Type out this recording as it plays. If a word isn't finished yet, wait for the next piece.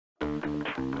Good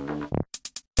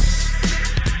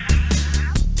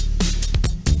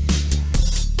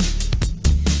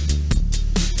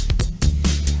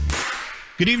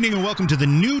evening and welcome to the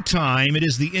new time. It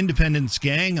is the Independence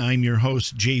Gang. I'm your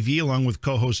host, JV, along with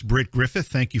co-host Britt Griffith.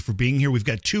 Thank you for being here. We've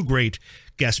got two great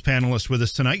guest panelists with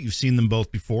us tonight. You've seen them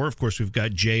both before. Of course, we've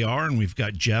got JR and we've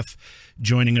got Jeff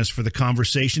joining us for the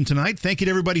conversation tonight. Thank you to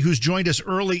everybody who's joined us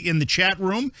early in the chat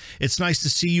room. It's nice to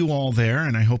see you all there,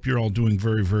 and I hope you're all doing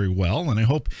very, very well. And I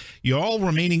hope you're all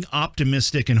remaining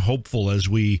optimistic and hopeful as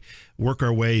we work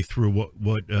our way through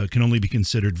what can only be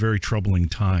considered very troubling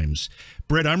times.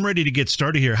 Britt, I'm ready to get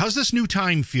started here. How's this new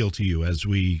time feel to you as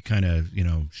we kind of,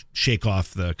 shake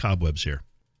off the cobwebs here?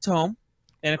 It's home.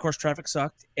 And, of course, traffic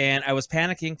sucked. And I was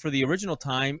panicking for the original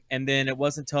time. And then it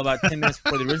wasn't until about 10 minutes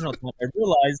before the original time I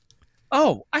realized,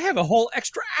 oh, I have a whole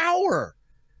extra hour.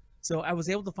 So I was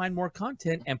able to find more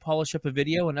content and polish up a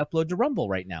video and upload to Rumble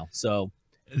right now. So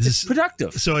it's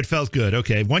productive. So it felt good.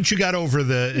 Okay. Once you got over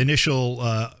the initial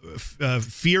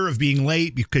fear of being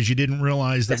late because you didn't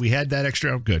realize that we had that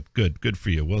extra hour, good for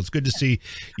you. Well, it's good to see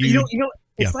you.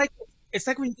 It's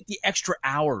like when you get the extra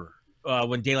hour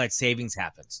when daylight savings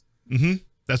happens. Mm-hmm.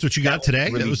 That's what you got today?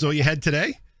 That was all you had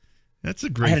today? That's a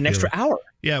great I had an feeling. extra hour.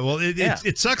 Yeah, well,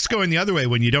 it sucks going the other way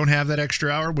when you don't have that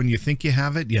extra hour, when you think you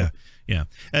have it. Yeah.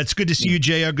 It's good to see you,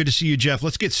 JR. Good to see you, Jeff.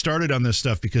 Let's get started on this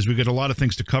stuff because we've got a lot of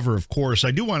things to cover, of course.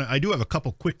 I do have a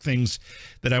couple quick things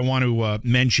that I want to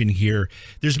mention here.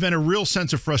 There's been a real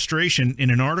sense of frustration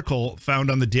in an article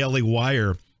found on the Daily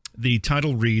Wire. The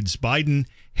title reads, Biden,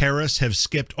 Harris have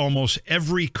skipped almost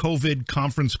every COVID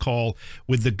conference call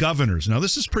with the governors. Now,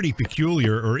 this is pretty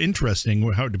peculiar or interesting,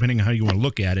 depending on how you want to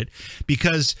look at it,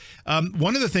 because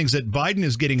one of the things that Biden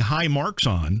is getting high marks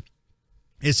on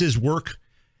is his work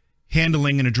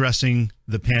handling and addressing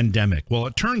the pandemic. Well,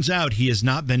 it turns out he has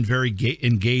not been very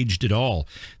engaged at all.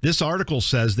 This article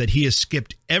says that he has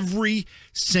skipped every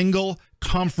single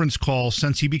conference call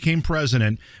since he became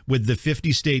president with the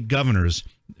 50 state governors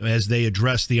as they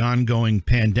address the ongoing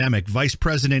pandemic. Vice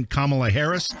President Kamala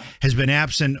Harris has been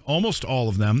absent almost all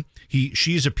of them.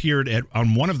 She's appeared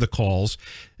on one of the calls,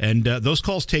 and those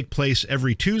calls take place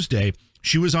every Tuesday.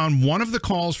 She was on one of the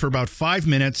calls for about 5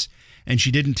 minutes, and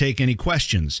she didn't take any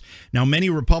questions. Now, many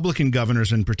Republican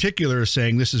governors in particular are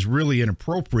saying this is really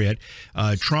inappropriate.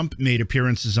 Trump made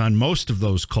appearances on most of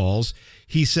those calls.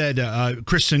 He said,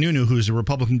 Chris Sununu, who's a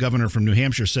Republican governor from New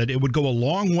Hampshire, said it would go a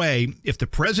long way if the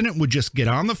president would just get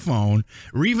on the phone,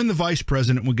 or even the vice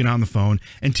president would get on the phone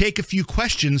and take a few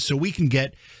questions so we can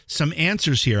get some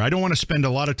answers here. I don't want to spend a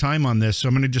lot of time on this, so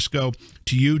I'm going to just go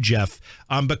to you, Jeff.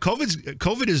 But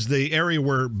COVID is the area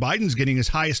where Biden's getting his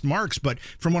highest marks. But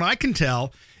from what I can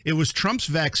tell, it was Trump's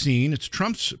vaccine. It's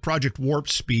Trump's Project Warp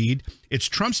Speed. It's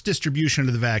Trump's distribution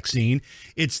of the vaccine.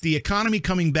 It's the economy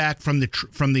coming back from the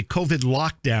COVID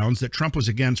lockdowns that Trump was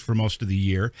against for most of the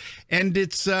year. And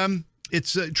it's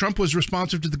Trump was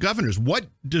responsive to the governors. What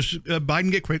does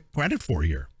Biden get credit for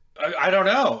here? I don't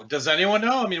know. Does anyone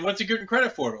know? I mean, what's he getting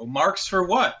credit for? Marks for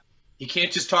what? He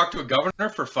can't just talk to a governor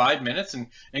for 5 minutes and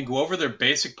go over their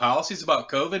basic policies about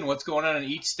COVID and what's going on in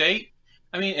each state?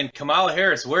 I mean, and Kamala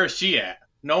Harris, where is she at?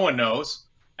 No one knows.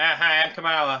 Hi, I'm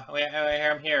Kamala.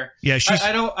 I'm here. Yeah,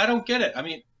 I don't get it. I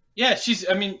mean, yeah,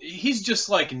 he's just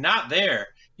like not there.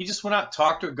 He just will not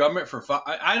talk to a government for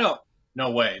no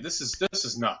way. This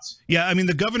is nuts. Yeah, I mean,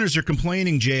 the governors are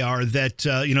complaining, JR, that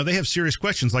they have serious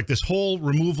questions. Like this whole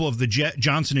removal of the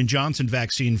Johnson & Johnson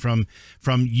vaccine from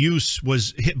use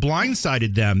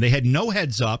blindsided them. They had no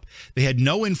heads up. They had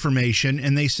no information.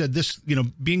 And they said this,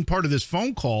 being part of this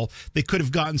phone call, they could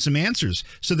have gotten some answers.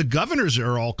 So the governors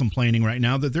are all complaining right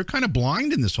now that they're kind of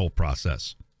blind in this whole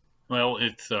process. Well,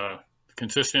 it's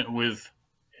consistent with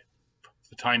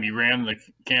the time he ran the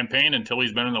campaign until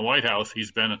he's been in the White House.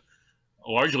 He's been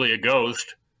largely a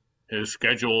ghost. His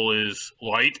schedule is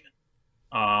light,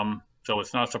 so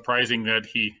it's not surprising that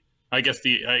I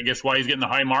guess why he's getting the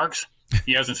high marks.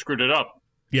 He hasn't screwed it up.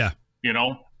 Yeah,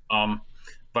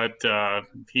 but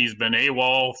he's been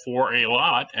AWOL for a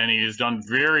lot, and he has done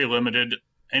very limited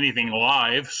anything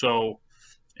live. So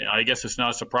I guess it's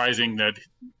not surprising that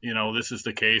this is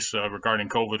the case regarding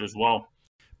COVID as well.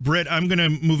 Britt, I'm going to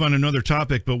move on another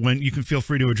topic, but when you can feel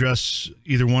free to address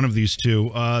either one of these two.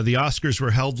 The Oscars were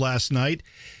held last night.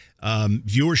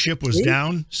 Viewership was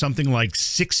down something like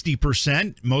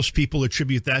 60%. Most people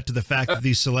attribute that to the fact that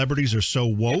these celebrities are so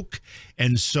woke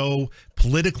and so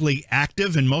politically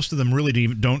active, and most of them really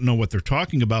don't know what they're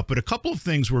talking about. But a couple of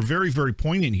things were very, very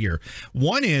poignant here.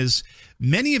 One is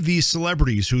many of these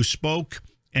celebrities who spoke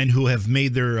and who have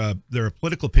made their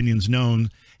political opinions known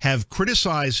have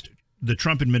criticized the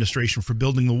Trump administration for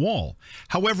building the wall.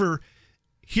 However,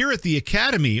 here at the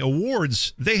Academy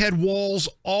Awards, they had walls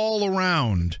all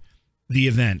around the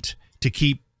event to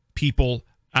keep people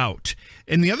out.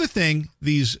 And the other thing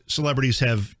these celebrities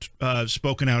have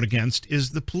spoken out against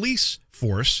is the police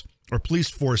force or police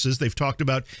forces. They've talked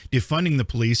about defunding the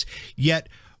police, yet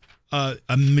a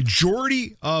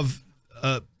majority of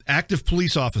active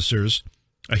police officers,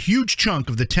 a huge chunk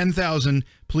of the 10,000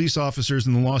 police officers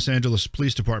in the Los Angeles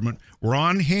Police Department were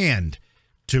on hand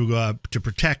to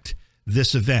protect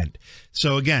this event.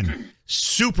 So again,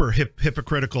 super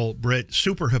hypocritical, Brit,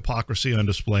 super hypocrisy on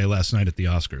display last night at the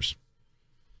Oscars.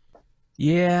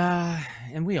 Yeah,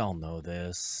 and we all know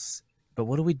this, but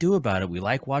what do we do about it? We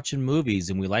like watching movies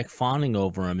and we like fawning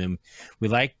over them, and we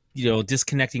like,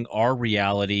 disconnecting our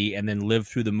reality and then live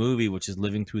through the movie, which is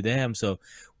living through them. So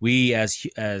we as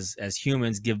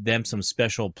humans give them some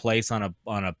special place on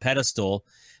a pedestal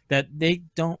that they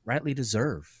don't rightly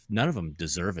deserve. None of them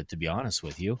deserve it, to be honest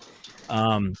with you.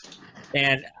 And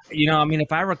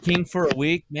if I were king for a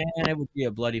week, man, it would be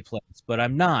a bloody place, but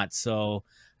I'm not. So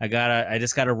I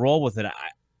just gotta roll with it.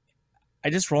 I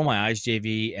just roll my eyes,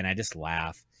 JV, and I just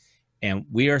laugh. And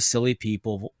we are silly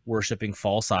people worshiping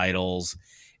false idols,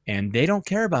 and they don't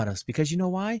care about us because you know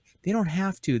why? They don't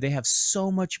have to. They have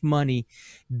so much money.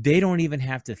 They don't even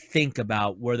have to think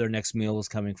about where their next meal is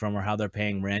coming from or how they're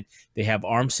paying rent. They have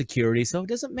armed security. So it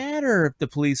doesn't matter if the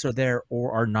police are there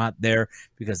or are not there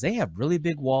because they have really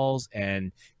big walls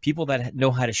and people that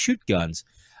know how to shoot guns.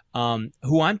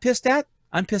 Who I'm pissed at?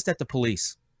 I'm pissed at the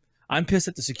police. I'm pissed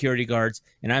at the security guards,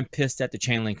 and I'm pissed at the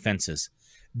chain link fences.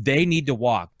 They need to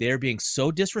walk. They are being so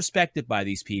disrespected by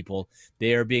these people.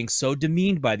 They are being so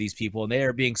demeaned by these people. And they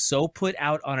are being so put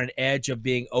out on an edge of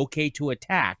being okay to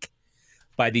attack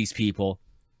by these people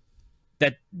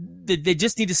that they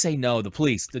just need to say no, the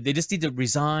police. They just need to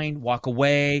resign, walk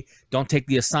away, don't take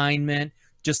the assignment.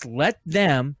 Just let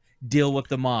them deal with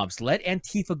the mobs. Let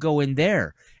Antifa go in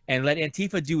there and let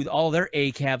Antifa do all their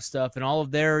ACAB stuff and all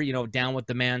of their, down with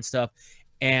the man stuff,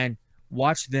 and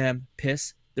watch them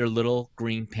piss their little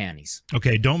green panties.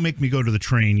 Okay, don't make me go to the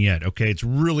train yet. Okay, it's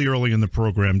really early in the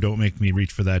program. Don't make me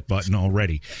reach for that button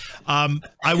already.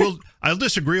 I'll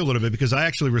disagree a little bit because I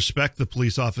actually respect the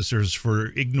police officers for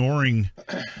ignoring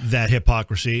that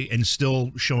hypocrisy and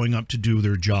still showing up to do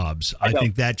their jobs. I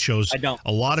think that shows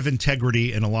a lot of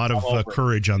integrity and a lot of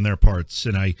courage on their parts.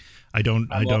 And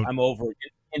I'm over it.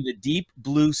 In the deep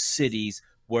blue cities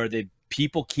where the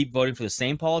people keep voting for the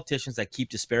same politicians that keep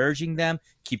disparaging them,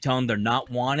 keep telling them they're not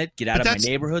wanted, get out of my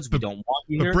neighborhoods, we don't want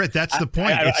you here. But Britt, that's the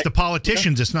point. It's the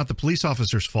politicians. It's not the police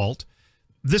officers' fault.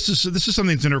 This is something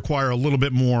that's going to require a little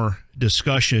bit more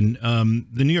discussion.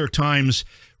 The New York Times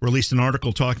released an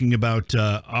article talking about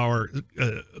our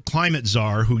climate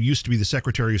czar, who used to be the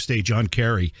Secretary of State, John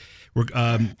Kerry,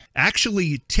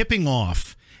 actually tipping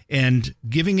off and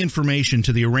giving information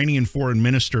to the Iranian Foreign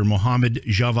Minister, Mohammad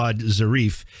Javad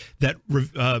Zarif, that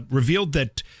revealed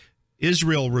that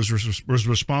Israel was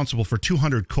responsible for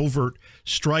 200 covert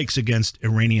strikes against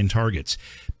Iranian targets.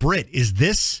 Britt, is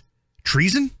this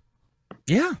treason?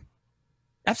 Yeah,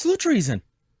 absolute treason.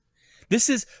 This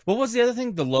is, what was the other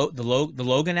thing? The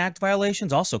Logan Act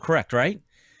violations, also correct, right?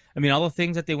 I mean, all the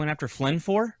things that they went after Flynn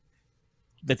for,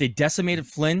 that they decimated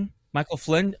Flynn, Michael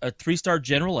Flynn, a 3-star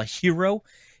general, a hero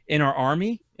in our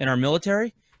army, in our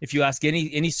military. If you ask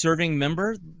any serving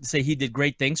member, say he did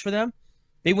great things for them.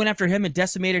 They went after him and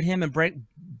decimated him and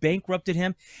bankrupted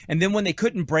him. And then when they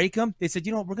couldn't break him, they said,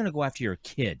 we're going to go after your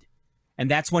kid. And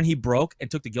that's when he broke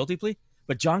and took the guilty plea.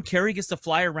 But John Kerry gets to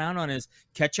fly around on his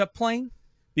ketchup plane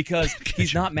because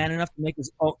he's not man enough to make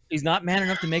his own. He's not man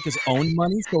enough to make his own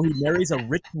money, so he marries a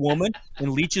rich woman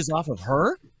and leeches off of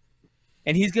her.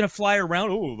 And he's going to fly around,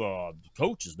 the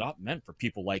coach is not meant for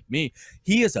people like me.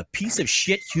 He is a piece of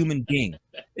shit human being.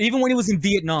 Even when he was in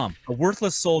Vietnam, a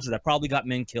worthless soldier that probably got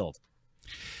men killed.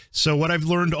 So what I've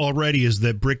learned already is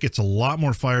that Britt gets a lot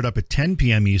more fired up at 10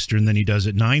 p.m. Eastern than he does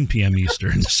at 9 p.m.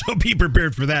 Eastern. So be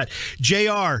prepared for that.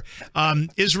 JR,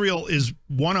 Israel is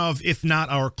one of, if not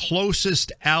our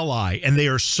closest ally, and they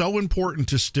are so important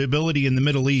to stability in the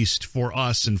Middle East for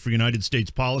us and for United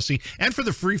States policy and for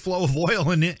the free flow of oil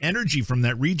and energy from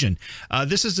that region.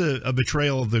 This is a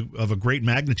betrayal of a great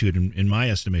magnitude in my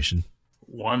estimation.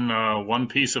 One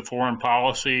piece of foreign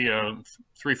policy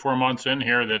 3-4 months in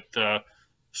here that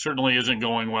certainly isn't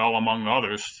going well among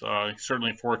others.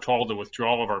 Certainly foretold the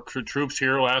withdrawal of our troops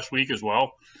here last week as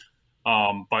well.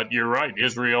 But you're right.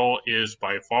 Israel is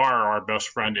by far our best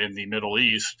friend in the Middle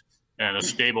East and a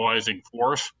stabilizing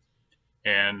force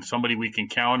and somebody we can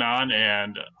count on.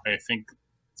 And I think,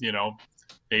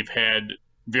 they've had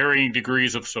varying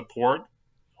degrees of support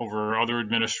over other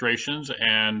administrations,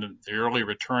 and the early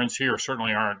returns here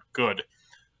certainly aren't good.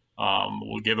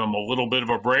 We'll give him a little bit of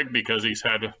a break because he's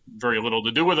had very little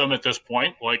to do with them at this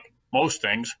point, like most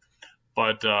things.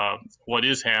 But what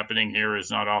is happening here is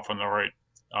not off on the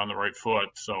right foot.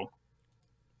 So,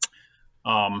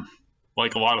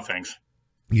 like a lot of things.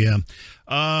 Yeah.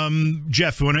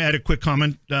 Jeff, you want to add a quick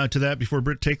comment to that before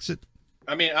Britt takes it?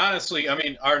 I mean, honestly,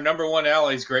 our number one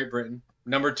ally is Great Britain.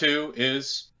 Number two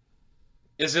is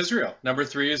Israel. Number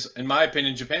three is, in my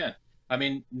opinion, Japan. I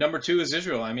mean, number two is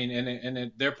Israel. I mean,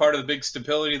 and they're part of the big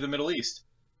stability of the Middle East.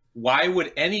 Why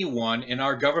would anyone in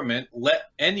our government let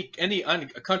any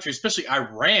country, especially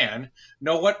Iran,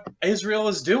 know what Israel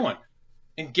is doing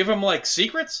and give them like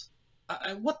secrets?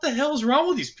 What the hell is wrong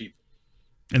with these people?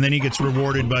 And then he gets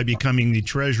rewarded by becoming the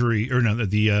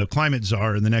the climate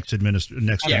czar in the next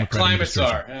Democratic climate administration.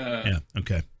 czar. Yeah.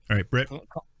 Okay. All right, Britt.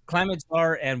 Climate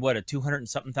czar and what, a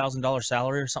 $200,000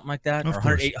 salary or something like that, Of or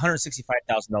course.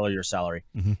 $165,000 a year salary,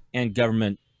 Mhm. and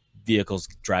government vehicles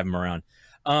drive them around.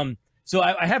 So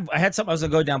I had something I was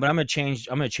gonna go down, but I'm gonna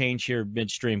change here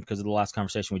midstream because of the last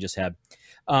conversation we just had.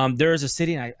 There is a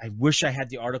city, and I wish I had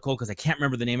the article because I can't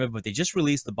remember the name of it, but they just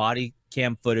released the body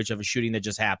cam footage of a shooting that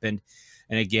just happened.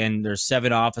 And again, there's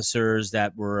 7 officers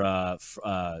that were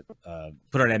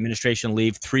put on administration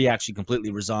leave. 3 actually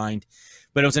completely resigned.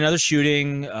 But it was another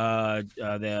shooting.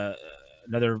 Another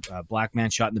black man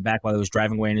shot in the back while he was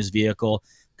driving away in his vehicle.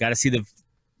 Got to see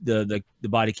the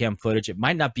body cam footage. It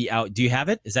might not be out. Do you have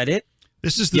it? Is that it?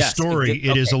 This is the story.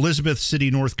 It is Elizabeth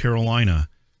City, North Carolina.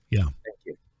 Yeah. Thank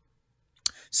you.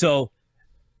 So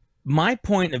my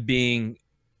point of being,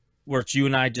 which you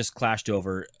and I just clashed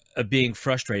over, of being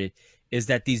frustrated, is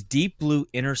that these deep blue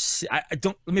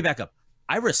let me back up.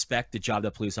 I respect the job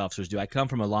that police officers do. I come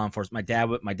from a law enforcement.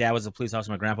 My dad was a police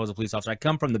officer. My grandpa was a police officer. I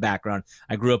come from the background.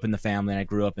 I grew up in the family, and I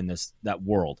grew up in that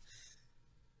world.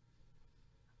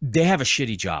 They have a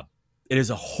shitty job. It is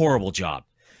a horrible job.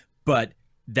 But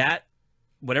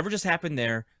whatever just happened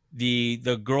there, the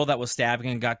girl that was stabbing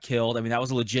and got killed, I mean, that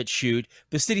was a legit shoot.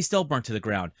 The city still burnt to the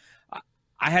ground.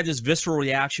 I had this visceral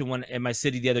reaction when in my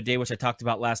city the other day, which I talked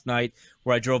about last night,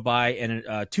 where I drove by and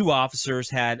 2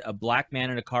 officers had a black man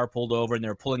in a car pulled over, and they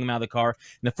were pulling him out of the car.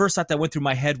 And the first thought that went through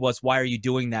my head was, why are you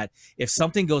doing that? If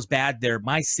something goes bad there,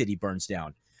 my city burns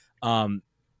down,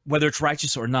 whether it's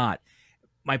righteous or not.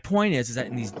 My point is that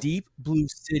in these deep blue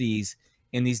cities,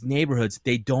 in these neighborhoods,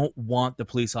 they don't want the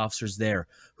police officers there.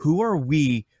 Who are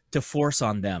we to force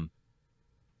on them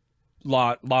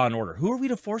law and order? Who are we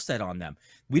to force that on them?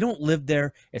 We don't live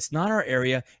there. It's not our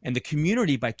area. And the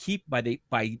community, by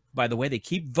the way they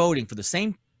keep voting for the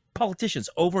same politicians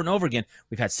over and over again,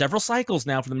 we've had several cycles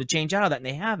now for them to change out of that, and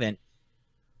they haven't.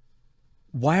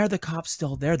 Why are the cops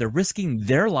still there? They're risking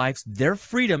their lives, their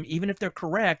freedom, even if they're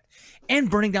correct, and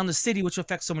burning down the city, which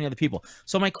affects so many other people.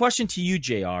 So my question to you,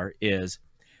 JR, is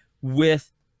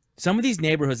with some of these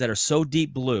neighborhoods that are so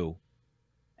deep blue,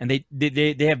 and they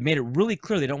have made it really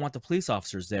clear they don't want the police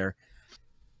officers there,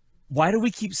 why do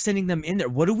we keep sending them in there?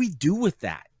 What do we do with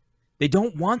that? They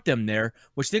don't want them there,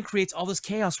 which then creates all this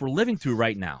chaos we're living through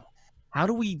right now. What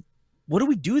do we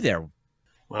do there?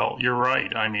 Well, you're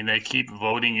right. I mean, they keep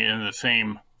voting in the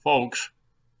same folks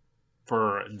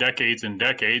for decades and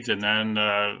decades, and then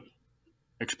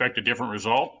expect a different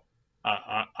result.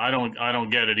 I don't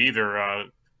get it either.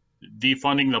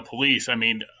 Defunding the police. I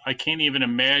mean, I can't even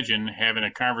imagine having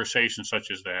a conversation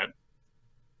such as that,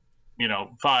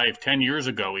 5-10 years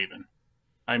ago even.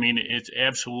 I mean, it's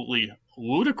absolutely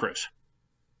ludicrous.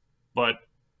 But,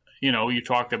 you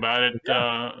talked about it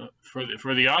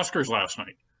for the Oscars last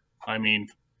night. I mean,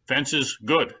 fences,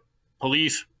 good.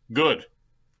 Police, good.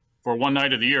 For one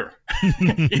night of the year.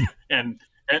 and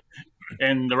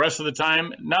the rest of the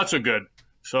time, not so good.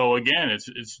 So again,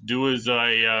 it's do as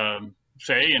I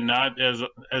say and not as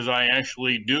I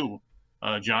actually do.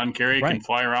 John Kerry can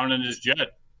fly around in his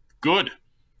jet. Good.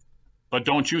 But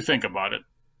don't you think about it.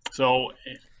 So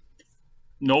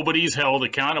nobody's held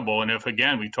accountable. And if,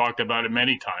 again, we talked about it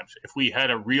many times, if we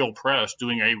had a real press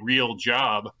doing a real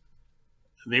job,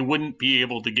 they wouldn't be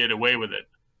able to get away with it.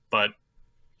 But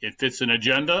it fits an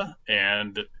agenda,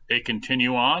 and they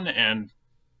continue on, and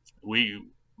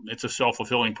it's a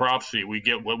self-fulfilling prophecy. We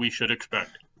get what we should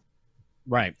expect.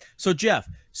 Right. So, Jeff,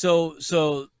 so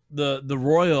the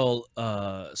royal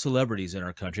celebrities in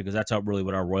our country, because that's really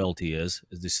what our royalty is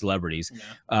the celebrities.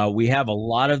 Yeah. We have a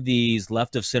lot of these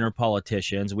left of center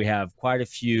politicians. We have quite a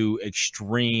few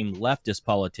extreme leftist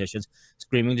politicians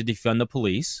screaming to defund the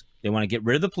police. They want to get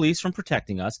rid of the police from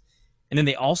protecting us. And then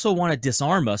they also want to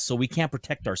disarm us so we can't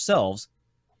protect ourselves.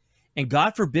 And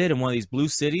God forbid in one of these blue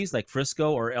cities like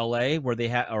Frisco or LA where they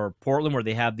have, or Portland, where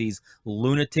they have these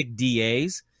lunatic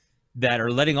DAs that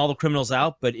are letting all the criminals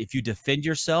out. But if you defend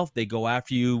yourself, they go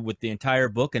after you with the entire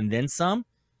book and then some.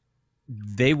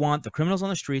 They want the criminals on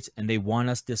the streets and they want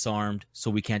us disarmed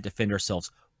so we can't defend ourselves.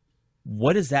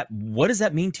 What does that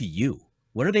mean to you?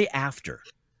 What are they after?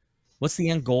 What's the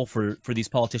end goal for these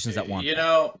politicians that want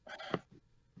that?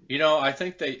 I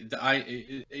think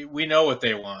we know what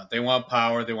they want. They want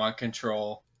power. They want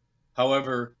control.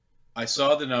 However, I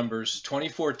saw the numbers.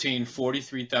 2014,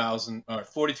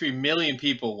 43 million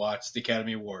people watched the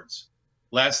Academy Awards.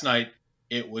 Last night,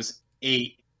 it was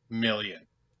 8 million.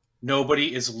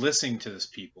 Nobody is listening to this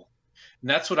people. And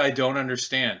that's what I don't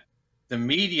understand. The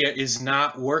media is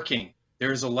not working.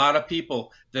 There's a lot of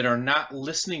people that are not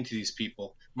listening to these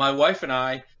people. My wife and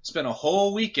I spent a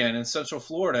whole weekend in Central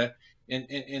Florida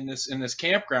in this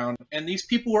campground, and these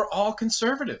people were all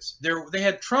conservatives. They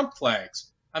had Trump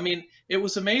flags. I mean, it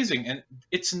was amazing, and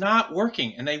it's not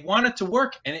working. And they want it to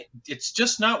work, and it's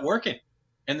just not working.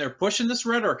 And they're pushing this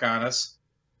rhetoric on us,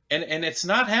 and it's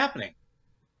not happening.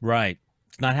 Right,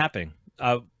 it's not happening.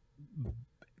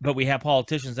 But we have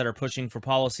politicians that are pushing for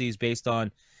policies based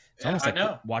on. It's almost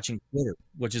like watching Twitter,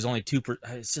 which is only 2%.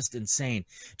 It's just insane.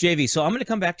 JV, so I'm going to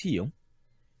come back to you.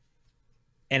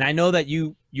 And I know that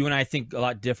you and I think a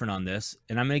lot different on this.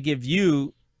 And I'm going to give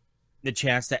you the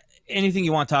chance to anything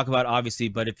you want to talk about, obviously.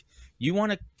 But if you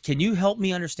want to, can you help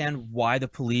me understand why the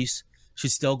police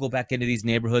should still go back into these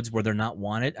neighborhoods where they're not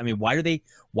wanted? I mean, why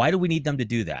do we need them to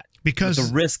do that? Because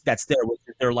the risk that's there with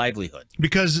their livelihood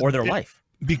or their life.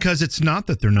 Because it's not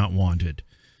that they're not wanted.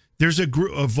 There's a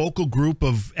vocal group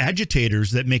of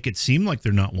agitators that make it seem like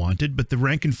they're not wanted, but the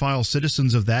rank and file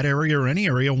citizens of that area or any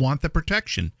area want the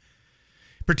protection,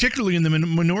 particularly in the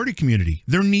minority community.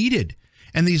 They're needed.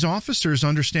 And these officers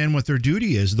understand what their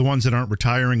duty is, the ones that aren't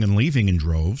retiring and leaving in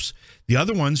droves. The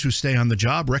other ones who stay on the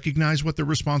job recognize what their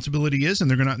responsibility is,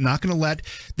 and they're not going to let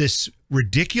this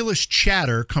ridiculous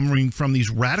chatter coming from these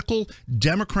radical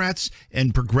Democrats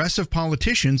and progressive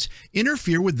politicians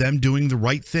interfere with them doing the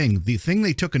right thing, the thing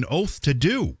they took an oath to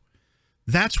do.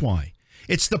 That's why.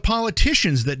 It's the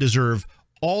politicians that deserve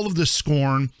all of the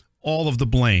scorn, all of the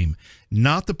blame,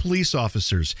 not the police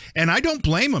officers. And I don't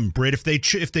blame them, Britt, if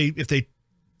they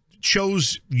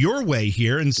chose your way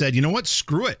here and said, you know what,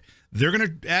 screw it. They're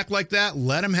going to act like that.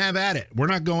 Let them have at it. We're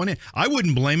not going in. I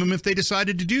wouldn't blame them if they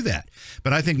decided to do that.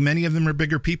 But I think many of them are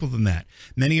bigger people than that.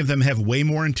 Many of them have way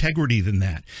more integrity than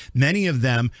that. Many of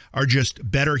them are just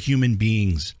better human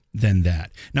beings than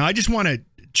that. Now, I just want to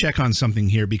check on something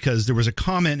here because there was a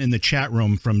comment in the chat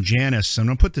room from Janice. I'm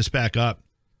going to put this back up.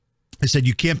 I said,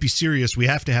 you can't be serious. We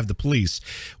have to have the police.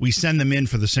 We send them in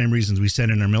for the same reasons we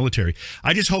send in our military.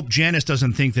 I just hope Janice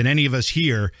doesn't think that any of us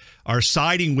here are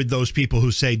siding with those people who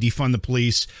say defund the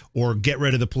police or get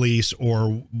rid of the police or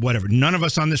whatever. None of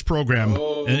us on this program,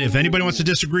 and if anybody wants to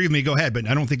disagree with me, go ahead. But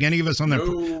I don't think any of us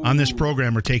on this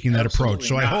program are taking that approach.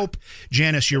 So I hope,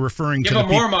 Janice, you're referring to the people.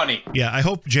 Give them more money. Yeah, I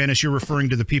hope, Janice, you're referring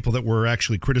to the people that we're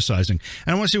actually criticizing.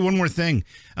 And I want to say one more thing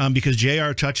because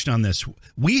JR touched on this.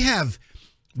 We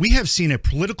have seen a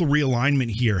political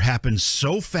realignment here happen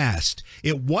so fast.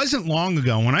 It wasn't long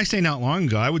ago. When I say not long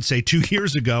ago, I would say 2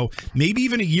 years ago, maybe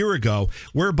even a year ago,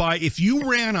 whereby if you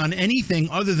ran on anything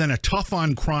other than a tough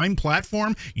on crime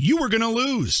platform, you were going to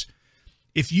lose.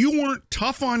 If you weren't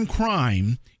tough on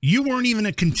crime, you weren't even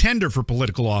a contender for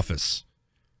political office.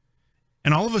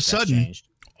 And all of a sudden,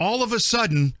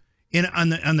 on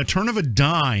the turn of a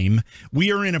dime,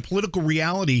 we are in a political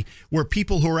reality where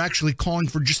people who are actually calling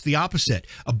for just the opposite,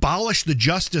 abolish the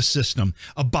justice system,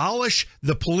 abolish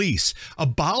the police,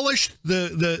 abolish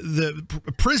the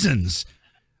prisons,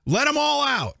 let them all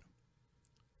out.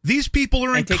 These people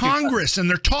are in Congress and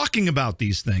they're talking about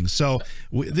these things. So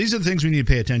these are the things we need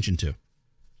to pay attention to.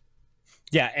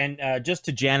 Yeah, and just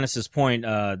to Janice's point,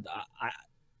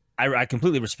 I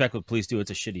completely respect what police do. It's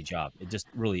a shitty job. It just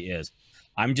really is.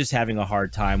 I'm just having a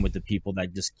hard time with the people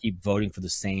that just keep voting for the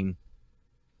same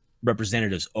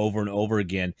representatives over and over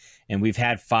again. And we've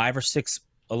had 5 or 6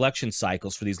 election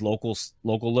cycles for these local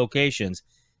locations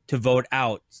to vote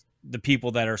out the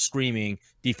people that are screaming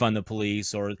defund the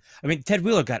police. Or, I mean, Ted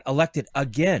Wheeler got elected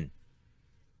again.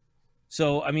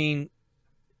 So, I mean,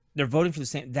 they're voting for the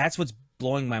same. That's what's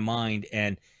blowing my mind.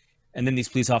 And then these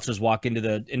police officers walk into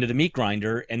the meat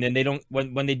grinder, and then they don't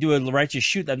when they do a righteous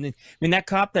shoot. I mean, that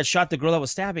cop that shot the girl that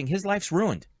was stabbing, his life's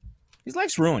ruined. His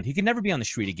life's ruined. He can never be on the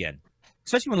street again,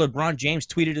 especially when LeBron James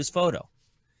tweeted his photo.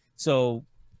 So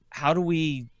how do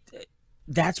we?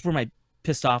 That's where my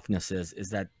pissed offness is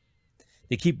that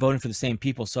they keep voting for the same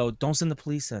people. So don't send the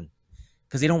police in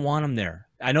because they don't want them there.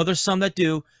 I know there's some that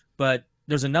do, but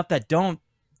there's enough that don't,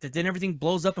 that then everything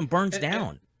blows up and burns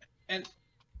down. And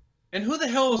who the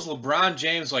hell was LeBron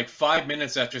James like 5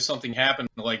 minutes after something happened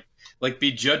to like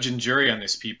be judge and jury on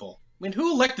these people? I mean,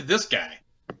 who elected this guy?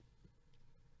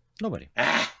 Nobody.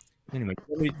 Anyway,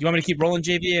 do you want me to keep rolling,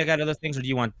 JV? I got other things, or do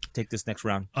you want to take this next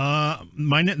round?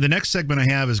 The next segment I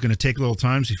have is going to take a little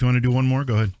time. So if you want to do one more,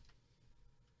 go ahead.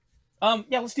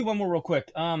 Yeah, let's do one more real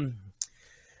quick.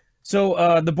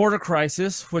 So the border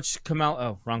crisis, which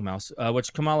Kamala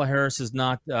Harris is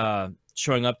not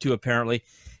showing up to apparently.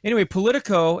 Anyway,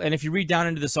 Politico, and if you read down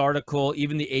into this article,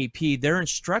 even the AP, they're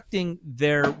instructing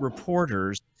their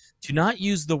reporters to not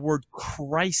use the word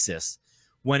crisis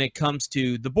when it comes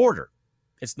to the border.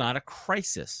 It's not a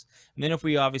crisis. And then if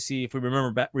we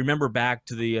remember back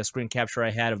to the screen capture I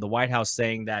had of the White House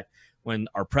saying that when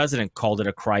our president called it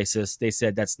a crisis, they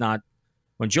said that's not.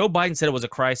 When Joe Biden said it was a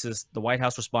crisis, the White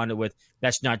House responded with,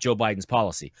 that's not Joe Biden's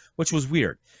policy, which was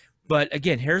weird. But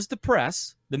again, here's the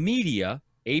press, the media,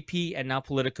 AP, and now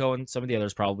Politico, and some of the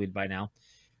others probably by now.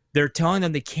 They're telling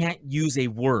them they can't use a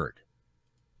word.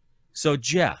 So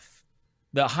Jeff,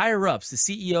 the higher ups, the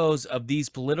CEOs of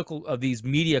these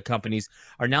media companies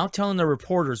are now telling their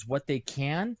reporters what they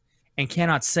can and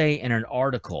cannot say in an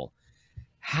article.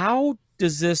 How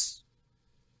does this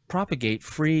propagate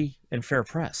free and fair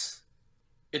press?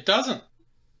 It doesn't.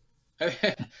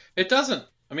 It doesn't.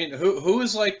 I mean, who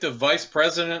is like the vice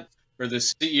president or the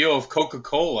CEO of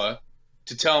Coca-Cola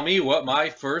to tell me what my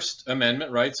First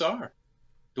Amendment rights are?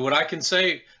 What I can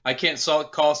say, I can't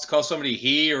call somebody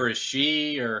he or a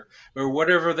she or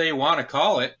whatever they want to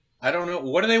call it. I don't know.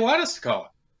 What do they want us to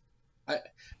call it?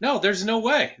 No, there's no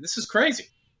way. This is crazy.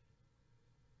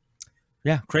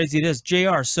 Yeah, crazy it is.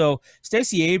 JR, so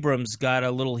Stacey Abrams got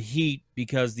a little heat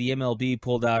because the MLB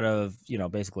pulled out of,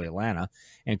 basically Atlanta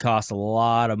and cost a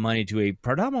lot of money to a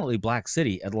predominantly black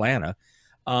city, Atlanta.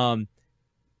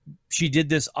 She did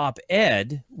this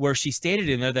op-ed where she stated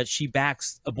in there that she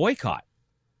backs a boycott.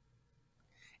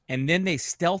 And then they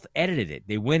stealth edited it.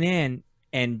 They went in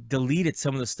and deleted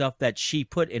some of the stuff that she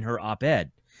put in her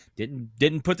op-ed.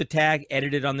 Didn't put the tag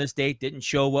edited on this date, didn't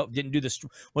do the,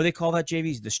 what do they call that,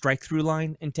 JV? The strike through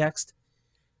line in text,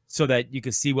 so that you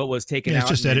could see what was taken out.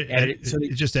 It's just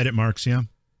it's just edit marks, yeah.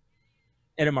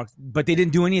 Edit marks, but they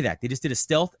didn't do any of that. They just did a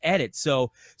stealth edit.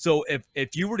 So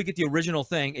if you were to get the original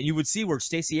thing, and you would see where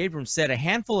Stacey Abrams said a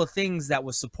handful of things that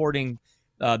was supporting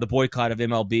the boycott of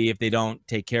MLB if they don't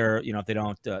take care, if they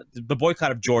don't, the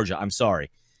boycott of Georgia, I'm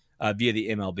sorry, via the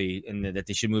MLB, and that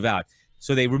they should move out.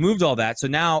 So they removed all that. So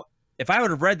now, if I would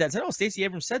have read that and said, oh, Stacey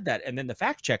Abrams said that, and then the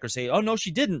fact checker say, oh, no,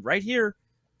 she didn't, right here.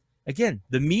 Again,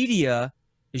 the media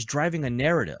is driving a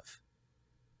narrative.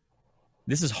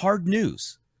 This is hard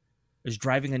news. Is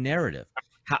driving a narrative.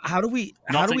 How do we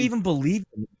even believe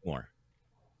them anymore?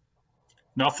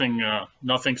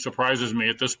 Nothing surprises me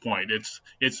at this point. It's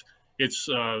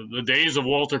the days of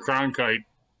Walter Cronkite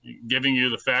giving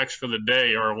you the facts for the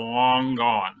day are long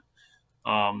gone.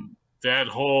 That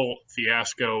whole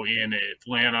fiasco in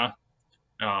Atlanta,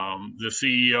 the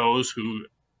CEOs who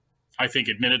I think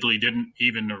admittedly didn't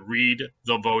even read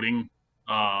the voting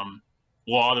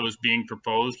law that was being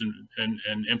proposed and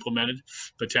implemented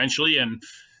potentially, and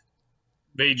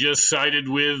they just sided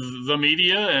with the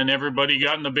media and everybody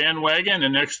got in the bandwagon,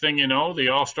 and next thing you know, the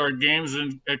All-Star games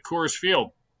at Coors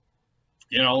Field,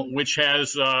 which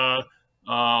has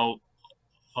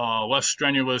less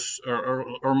strenuous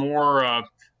or more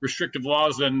restrictive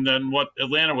laws than what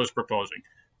Atlanta was proposing.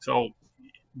 So,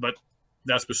 but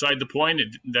that's beside the point.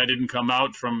 That didn't come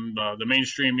out from the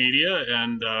mainstream media,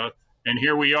 and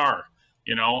here we are.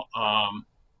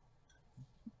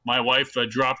 My wife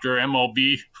dropped her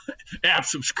MLB app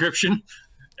subscription,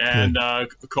 and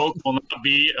Coke will not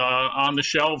be on the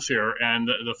shelves here. And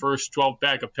the first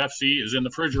 12-pack of Pepsi is in the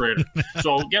refrigerator.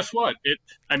 So guess what?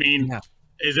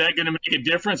 Is that going to make a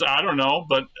difference? I don't know.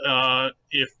 But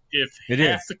if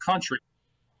half the country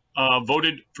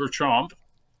voted for Trump,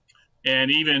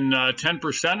 and even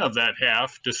 10% of that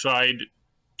half decide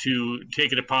to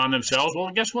take it upon themselves, well,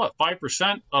 guess what?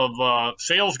 5% of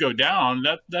sales go down.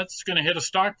 That's going to hit a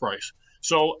stock price.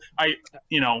 So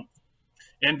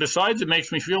and besides, it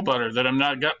makes me feel better that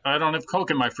I don't have Coke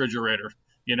in my refrigerator.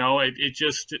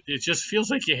 It just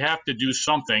feels like you have to do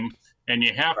something, and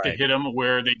you have to hit them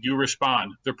where they do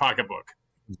respond, their pocketbook.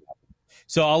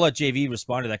 So I'll let JV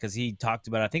respond to that because he talked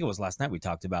about, I think it was last night we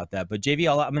talked about that. But JV,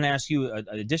 I'm going to ask you an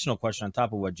additional question on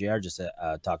top of what JR just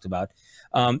talked about.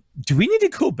 Do we need to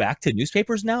go back to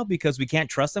newspapers now because we can't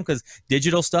trust them because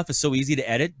digital stuff is so easy to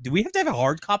edit? Do we have to have a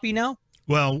hard copy now?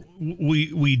 Well,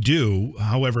 we do.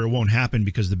 However, it won't happen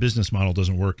because the business model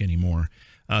doesn't work anymore.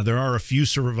 There are a few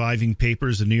surviving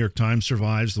papers. The New York Times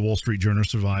survives. The Wall Street Journal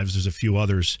survives. There's a few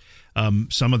others.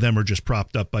 Some of them are just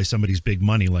propped up by somebody's big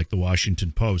money, like the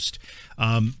Washington Post.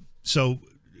 So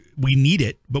we need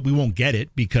it, but we won't get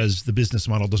it because the business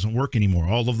model doesn't work anymore.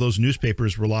 All of those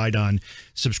newspapers relied on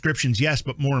subscriptions, yes,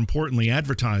 but more importantly,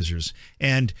 advertisers.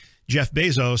 And Jeff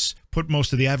Bezos put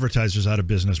most of the advertisers out of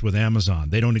business with Amazon.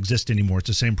 They don't exist anymore. It's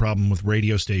the same problem with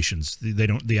radio stations.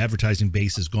 The advertising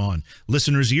base is gone.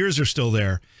 Listeners' ears are still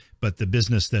there, but the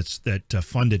business that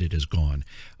funded it is gone.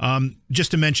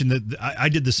 Just to mention that I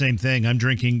did the same thing. I'm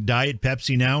drinking Diet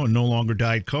Pepsi now and no longer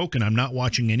Diet Coke, and I'm not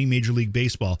watching any Major League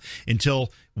Baseball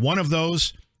until one of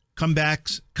those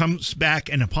comes back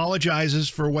and apologizes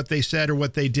for what they said or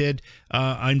what they did.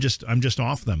 I'm just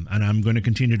off them, and I'm going to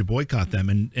continue to boycott them.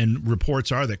 And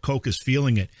reports are that Coke is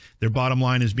feeling it. Their bottom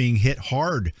line is being hit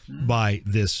hard by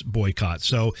this boycott.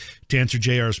 So to answer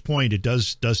JR's point, it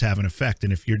does have an effect.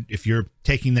 And if you're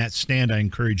taking that stand, I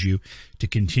encourage you to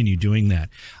continue doing that.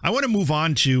 I want to move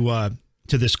on to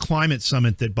this climate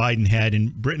summit that Biden had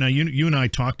in Britain. Now, you and I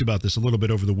talked about this a little bit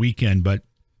over the weekend, but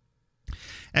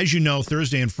as you know,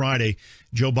 Thursday and Friday,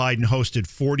 Joe Biden hosted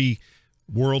 40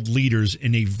 world leaders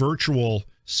in a virtual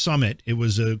summit. It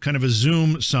was a kind of a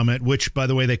Zoom summit, which, by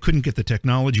the way, they couldn't get the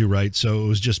technology right, so it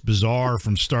was just bizarre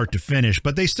from start to finish.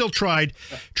 But they still tried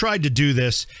to do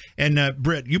this. And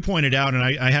Britt, you pointed out, and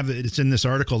I have it's in this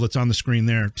article that's on the screen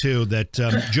there too, that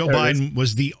Joe Biden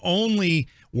was the only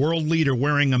world leader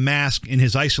wearing a mask in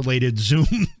his isolated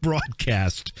Zoom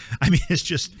broadcast. I mean, it's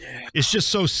just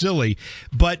so silly.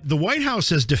 But the White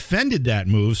House has defended that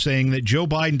move, saying that Joe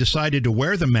Biden decided to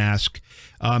wear the mask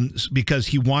because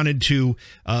he wanted to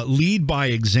lead by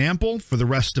example for the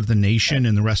rest of the nation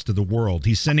and the rest of the world.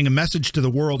 He's sending a message to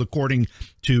the world, according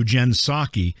to Jen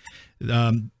Psaki,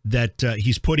 that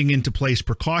he's putting into place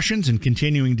precautions and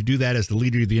continuing to do that as the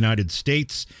leader of the United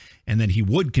States, and that he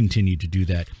would continue to do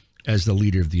that as the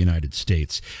leader of the United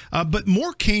States. But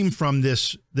more came from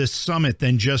this summit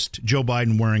than just Joe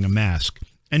Biden wearing a mask.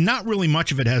 And not really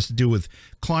much of it has to do with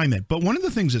climate. But one of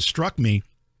the things that struck me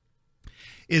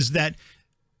is that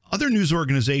other news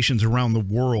organizations around the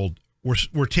world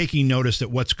were taking notice at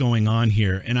what's going on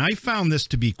here. And I found this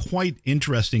to be quite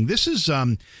interesting. This is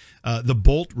the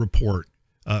Bolt Report,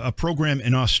 a program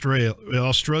in Australia.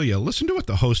 Listen to what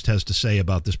the host has to say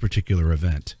about this particular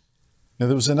event. Now,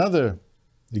 there was another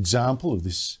example of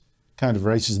this kind of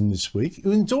racism this week,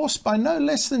 endorsed by no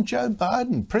less than Joe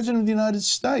Biden, President of the United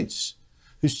States,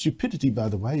 whose stupidity, by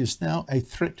the way, is now a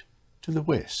threat to the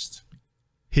West.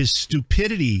 His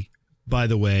stupidity, by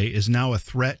the way, is now a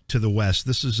threat to the West.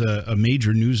 This is a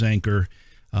major news anchor,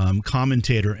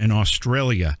 commentator in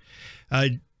Australia.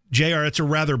 JR, it's a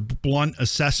rather blunt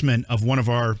assessment of one of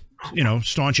our,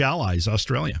 staunch allies,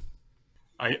 Australia.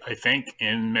 I think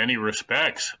in many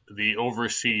respects, the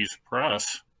overseas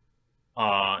press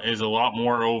is a lot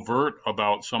more overt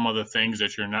about some of the things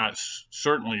that you're not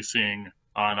certainly seeing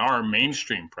on our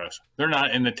mainstream press. They're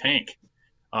not in the tank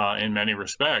in many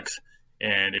respects.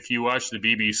 And if you watch the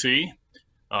BBC,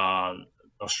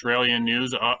 Australian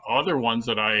news, other ones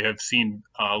that I have seen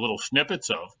little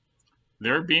snippets of,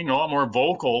 they're being a lot more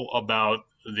vocal about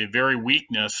the very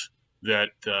weakness that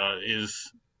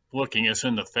is looking us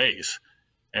in the face.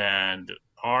 And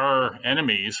our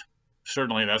enemies,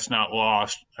 certainly that's not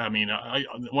lost. I mean,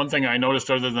 one thing I noticed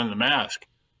other than the mask,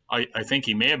 I think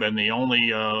he may have been the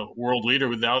only world leader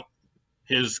without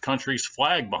his country's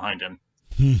flag behind him.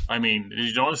 I mean, did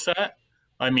you notice that?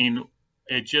 I mean,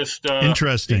 it just...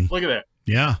 interesting. Look at that.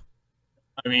 Yeah.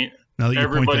 I mean,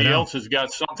 everybody else has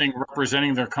got something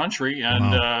representing their country, and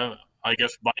wow. I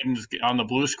guess Biden's on the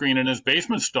blue screen in his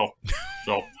basement still.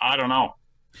 So, I don't know.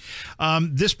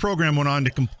 This program went on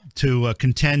to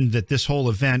contend that this whole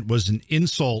event was an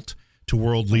insult to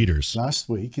world leaders. Last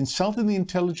week, insulting the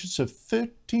intelligence of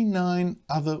 39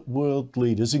 other world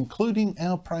leaders, including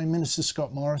our Prime Minister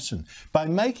Scott Morrison, by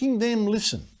making them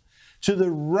listen to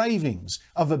the ravings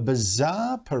of a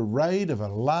bizarre parade of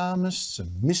alarmists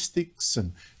and mystics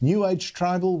and New Age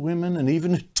tribal women and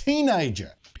even a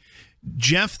teenager.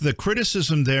 Jeff, the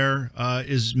criticism there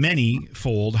is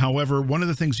many-fold. However, one of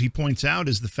the things he points out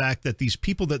is the fact that these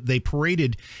people that they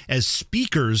paraded as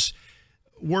speakers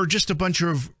were just a bunch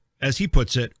of, as he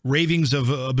puts it, ravings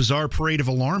of a bizarre parade of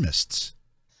alarmists.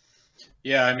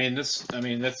 Yeah,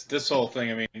 this whole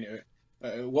thing.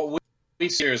 What we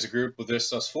see here as a group with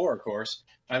us four, of course.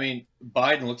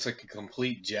 Biden looks like a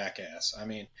complete jackass.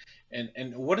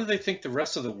 And what do they think the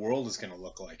rest of the world is going to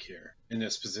look like here in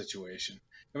this situation?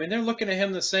 They're looking at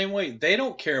him the same way. They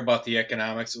don't care about the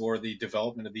economics or the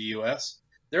development of the U.S.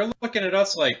 They're looking at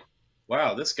us like,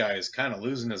 wow, this guy is kind of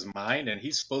losing his mind, and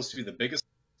he's supposed to be the biggest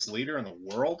leader in the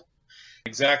world.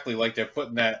 Exactly like they're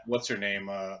putting that, what's her name,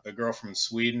 the girl from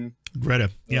Sweden, Greta.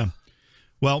 Yeah.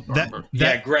 Well,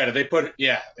 Greta. They put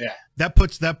that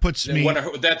puts me.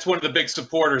 That's one of the big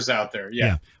supporters out there.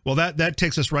 Yeah. Well, that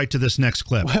takes us right to this next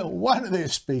clip. Well, one of their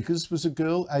speakers was a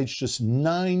girl aged just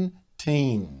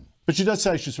 19. But she does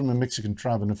say she's from a Mexican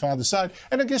tribe on her father's side.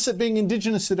 And I guess that being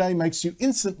Indigenous today makes you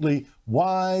instantly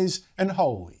wise and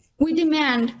holy. We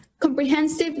demand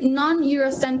comprehensive,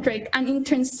 non-Eurocentric and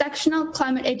intersectional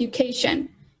climate education,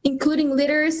 including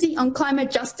literacy on climate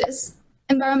justice,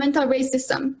 environmental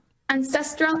racism,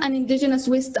 ancestral and Indigenous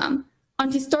wisdom,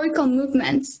 on historical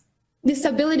movements,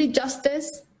 disability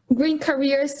justice, green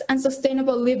careers, and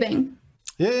sustainable living.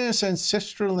 Yes,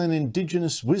 ancestral and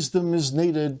Indigenous wisdom is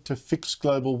needed to fix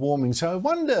global warming. So I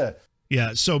wonder...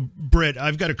 Yeah, so Britt,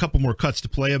 I've got a couple more cuts to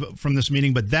play from this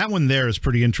meeting, but that one there is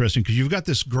pretty interesting because you've got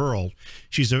this girl.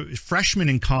 She's a freshman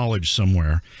in college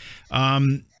somewhere,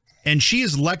 and she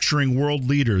is lecturing world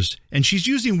leaders, and she's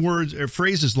using words or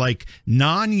phrases like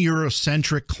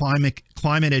non-Eurocentric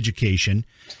climate education,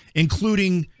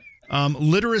 including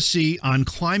literacy on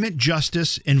climate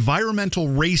justice, environmental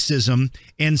racism,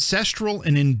 ancestral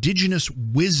and Indigenous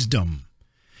wisdom.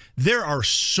 There are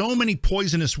so many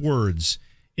poisonous words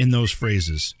in those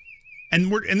phrases. And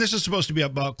this is supposed to be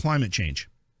about climate change.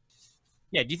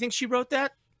 Yeah, do you think she wrote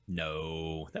that?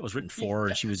 No, that was written for her,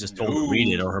 and she was just told to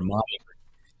read it, or her mom,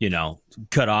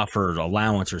 cut off her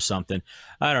allowance or something.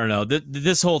 I don't know.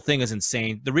 This whole thing is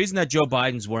insane. The reason that Joe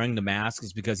Biden's wearing the mask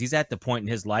is because he's at the point in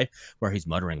his life where he's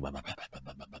muttering. Blah, blah, blah, blah,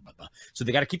 blah, blah, blah, blah. So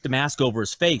they got to keep the mask over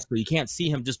his face, but you can't see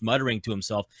him just muttering to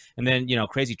himself. And then,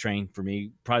 crazy train for me,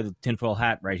 probably the tinfoil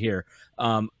hat right here.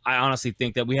 I honestly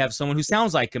think that we have someone who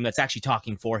sounds like him that's actually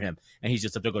talking for him. And he's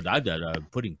just up there going,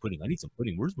 pudding. I need some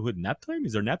pudding. Where's the pudding? Nap time?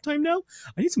 Is there nap time now?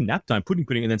 I need some nap time. Pudding.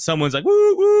 And then someone's like,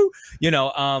 woo, woo.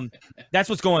 That's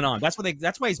what's going on. That's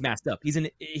why he's masked up.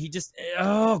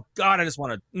 Oh God, I just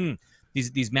want to,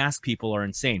 these mask people are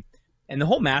insane. And the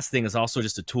whole mask thing is also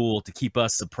just a tool to keep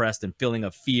us suppressed and feeling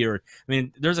of fear. I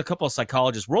mean, there's a couple of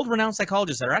psychologists, world-renowned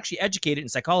psychologists that are actually educated in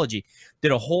psychology,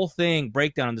 did a whole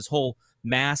breakdown on this whole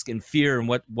mask and fear and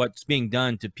what's being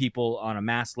done to people on a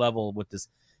mass level with this,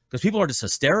 because people are just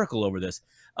hysterical over this.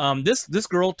 This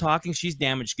girl talking, she's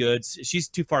damaged goods. She's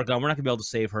too far gone. We're not gonna be able to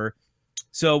save her.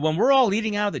 So when we're all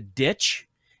eating out of the ditch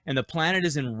and the planet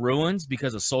is in ruins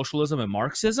because of socialism and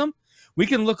Marxism, we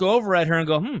can look over at her and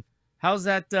go, how's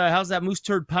that moose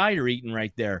turd pie you're eating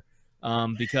right there?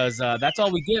 Because that's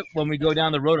all we get when we go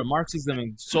down the road of Marxism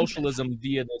and socialism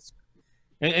via this.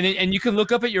 And you can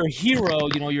look up at your hero,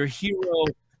 your hero,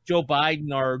 Joe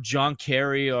Biden or John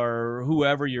Kerry or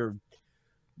whoever your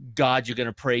God you're going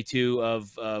to pray to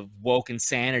of woke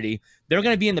insanity. They're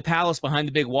going to be in the palace behind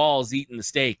the big walls eating the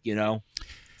steak, And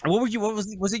what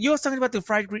was it you was talking about the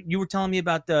fried green? You were telling me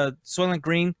about the Soylent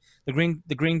Green, the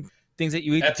green things that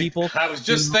you eat to people. I was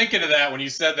just thinking of that when you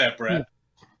said that, Brett.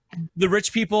 The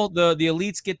rich people, the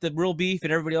elites get the real beef,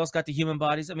 and everybody else got the human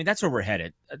bodies. I mean, that's where we're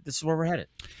headed. This is where we're headed.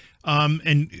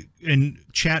 And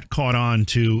chat caught on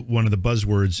to one of the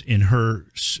buzzwords in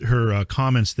her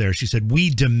comments there. She said, "We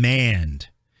demand,"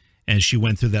 as she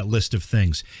went through that list of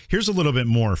things. Here's a little bit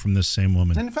more from this same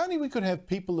woman. And if only we could have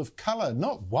people of color,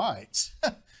 not whites,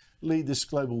 lead this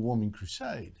global warming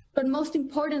crusade. But most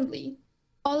importantly,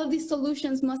 all of these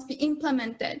solutions must be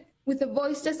implemented with the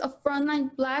voices of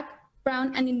frontline Black,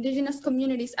 Brown, and Indigenous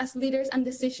communities as leaders and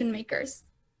decision makers.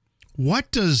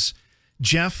 What does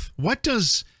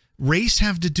race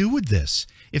have to do with this?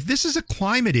 If this is a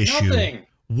climate issue, Nothing.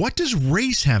 What does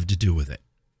race have to do with it?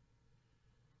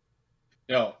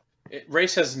 No,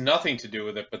 race has nothing to do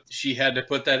with it, but she had to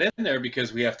put that in there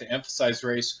because we have to emphasize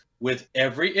race with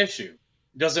every issue.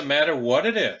 It doesn't matter what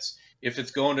it is. If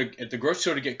it's going to at the grocery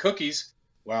store to get cookies,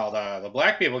 well, the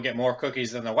black people get more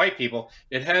cookies than the white people.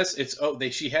 She has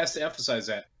to emphasize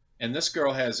that. And this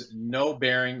girl has no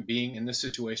bearing being in this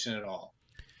situation at all.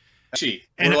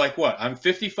 We're like, what? I'm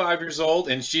 55 years old,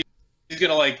 and she's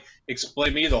gonna like explain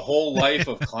to me the whole life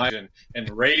of climate and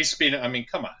race being. I mean,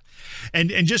 come on.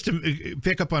 And just to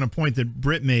pick up on a point that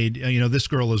Britt made, this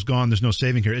girl is gone. There's no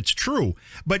saving her. It's true.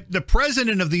 But the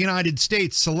president of the United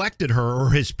States selected her,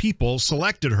 or his people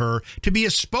selected her, to be a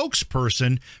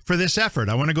spokesperson for this effort.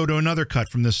 I want to go to another cut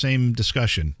from the same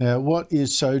discussion. Now, what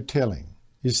is so telling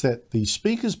is that the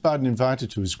speakers Biden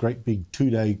invited to his great big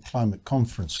 2-day climate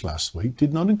conference last week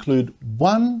did not include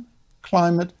one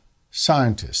climate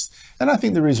scientist. And I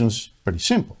think the reason was pretty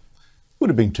simple. It would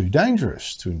have been too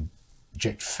dangerous to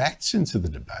inject facts into the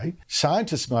debate.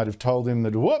 Scientists might have told him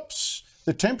that, whoops,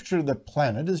 the temperature of the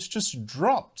planet has just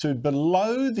dropped to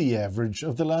below the average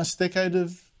of the last decade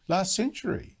of last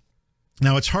century.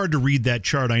 Now, it's hard to read that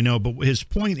chart, I know, but his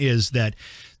point is that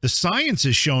the science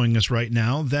is showing us right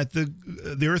now that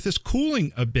the Earth is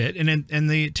cooling a bit, and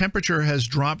the temperature has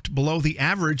dropped below the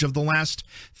average of the last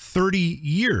 30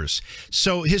 years.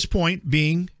 So his point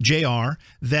being, JR,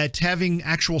 that having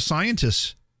actual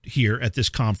scientists here at this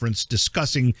conference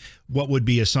discussing what would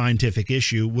be a scientific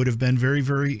issue would have been very,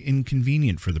 very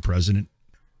inconvenient for the president.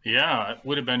 Yeah, it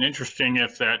would have been interesting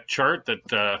if that chart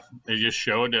that they just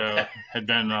showed had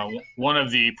been one of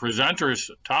the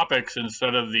presenters' topics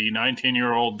instead of the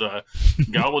 19-year-old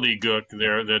gobbledygook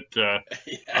there that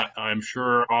I'm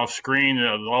sure off screen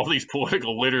all these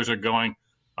political leaders are going,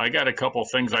 I got a couple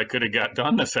things I could have got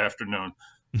done this afternoon.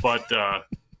 But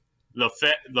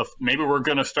maybe we're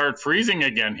going to start freezing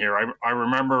again here. I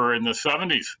remember in the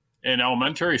 70s in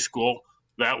elementary school,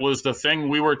 that was the thing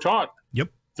we were taught. Yep.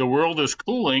 The world is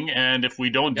cooling, and if we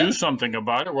don't do something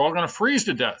about it, we're all going to freeze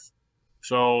to death.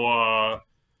 So,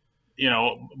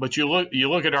 but you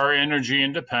look at our energy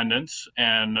independence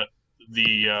and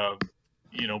the,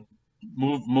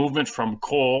 movement from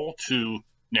coal to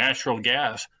natural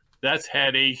gas. That's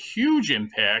had a huge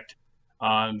impact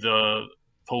on the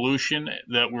pollution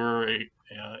that we're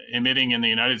emitting in the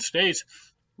United States.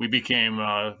 We became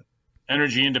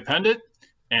energy independent,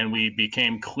 and we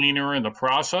became cleaner in the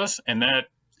process, and that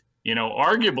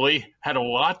arguably had a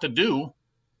lot to do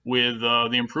with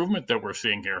the improvement that we're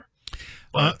seeing here.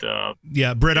 But Brett,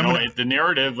 the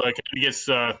narrative gets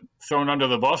thrown under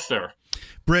the bus there.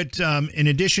 Brett, in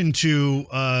addition to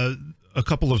a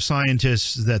couple of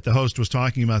scientists that the host was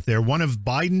talking about there, one of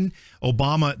the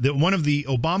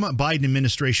Obama-Biden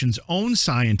administration's own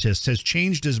scientists has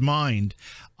changed his mind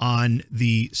on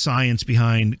the science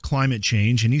behind climate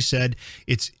change, and he said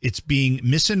it's being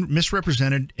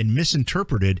misrepresented and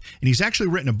misinterpreted, and he's actually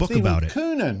written a book about it.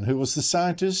 Coonan, who was the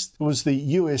scientist, who was the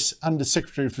U.S.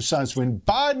 Undersecretary for Science when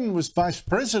Biden was vice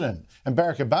president and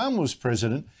Barack Obama was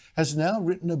president, has now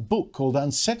written a book called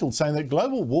Unsettled, saying that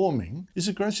global warming is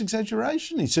a gross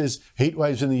exaggeration. He says heat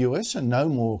waves in the US are no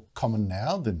more common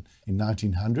now than in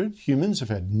 1900. Humans have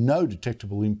had no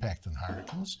detectable impact on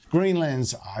hurricanes.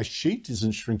 Greenland's ice sheet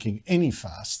isn't shrinking any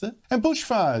faster. And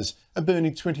bushfires are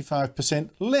burning 25%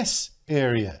 less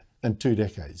area than 2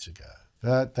 decades ago.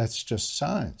 But that's just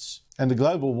science. And the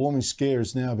global warming scare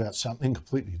is now about something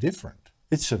completely different.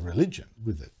 It's a religion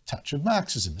with a touch of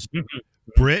Marxism.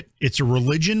 Britt, it's a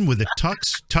religion with a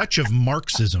touch of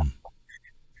Marxism.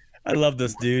 I love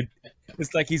this dude.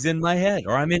 It's like he's in my head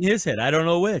or I'm in his head. I don't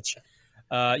know which.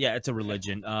 It's a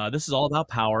religion. This is all about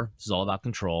power. This is all about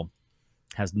control.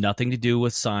 Has nothing to do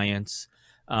with science.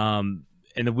 And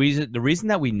the reason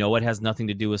that we know it has nothing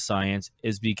to do with science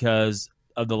is because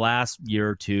of the last year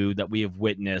or two that we have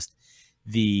witnessed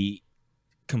the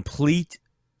complete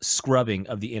scrubbing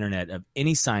of the internet of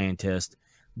any scientist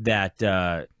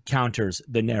that counters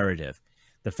the narrative.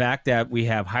 The fact that we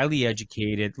have highly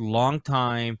educated,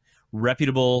 long-time,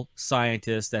 reputable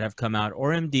scientists that have come out,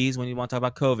 or MDs, when you want to talk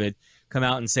about COVID, come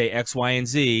out and say X, Y, and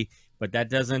Z, but that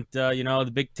doesn't,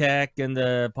 the big tech and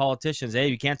the politicians, hey,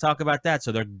 you can't talk about that,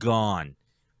 so they're gone.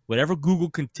 Whatever Google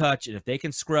can touch, and if they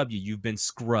can scrub you, you've been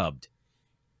scrubbed.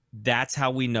 That's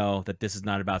how we know that this is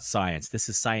not about science. This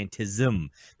is scientism.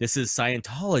 This is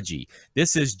Scientology.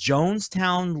 This is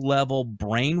Jonestown-level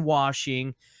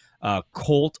brainwashing,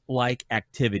 cult-like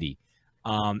activity.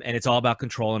 And it's all about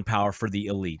control and power for the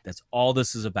elite. That's all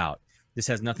this is about. This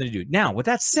has nothing to do. Now, with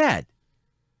that said,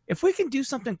 if we can do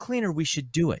something cleaner, we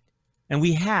should do it. And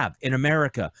we have in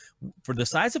America, for the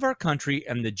size of our country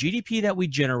and the GDP that we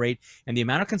generate and the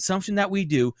amount of consumption that we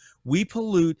do, we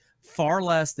pollute far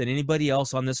less than anybody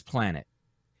else on this planet.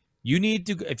 You need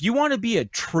to, if you want to be a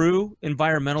true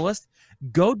environmentalist,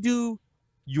 go do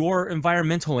your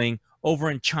environmentaling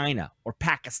over in China or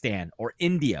Pakistan or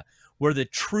India, where the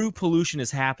true pollution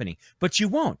is happening. But you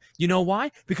won't. You know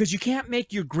why? Because you can't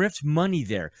make your grift money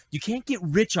there. You can't get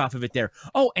rich off of it there.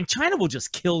 Oh, and China will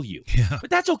just kill you. Yeah.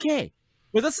 But that's okay.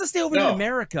 But let's just stay over in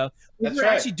America. We're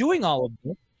actually doing all of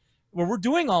this. Where we're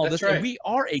doing all this, and we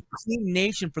are a clean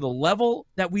nation for the level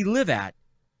that we live at.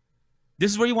 This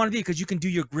is where you want to be, because you can do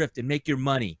your grift and make your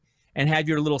money and have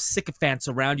your little sycophants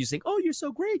around you saying, oh, you're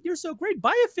so great. You're so great.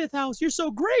 Buy a fifth house. You're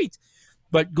so great.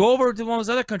 But go over to one of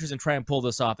those other countries and try and pull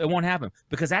this off. It won't happen,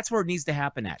 because that's where it needs to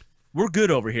happen at. We're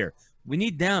good over here. We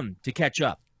need them to catch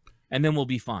up, and then we'll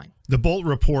be fine. The Bolt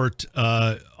Report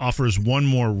offers one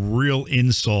more real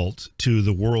insult to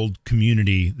the world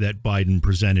community that Biden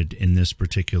presented in this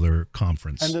particular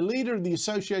conference. And the leader of the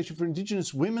Association for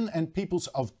Indigenous Women and Peoples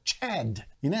of Chad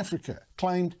in Africa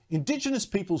claimed Indigenous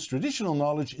peoples' traditional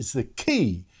knowledge is the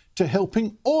key to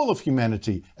helping all of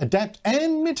humanity adapt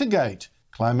and mitigate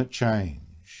climate change.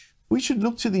 We should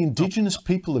look to the indigenous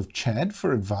people of Chad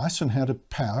for advice on how to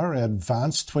power our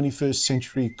advanced 21st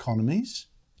century economies.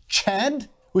 Chad,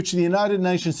 which the United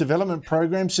Nations Development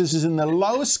Programme says is in the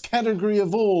lowest category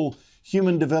of all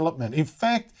human development. In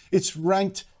fact, it's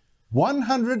ranked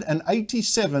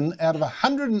 187 out of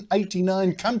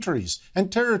 189 countries and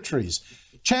territories.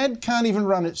 Chad can't even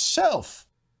run itself.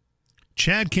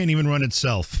 Chad can't even run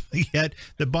itself. Yet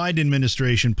the Biden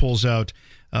administration pulls out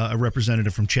a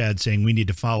representative from Chad saying we need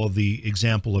to follow the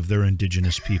example of their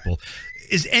indigenous people.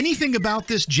 Is anything about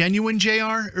this genuine,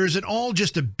 JR, or is it all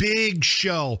just a big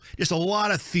show, just a lot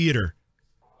of theater?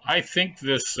 I think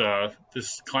this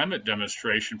climate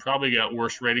demonstration probably got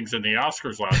worse ratings than the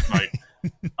Oscars last night.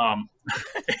 I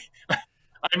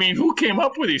mean, who came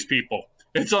up with these people?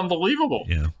 It's unbelievable.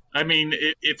 Yeah. I mean,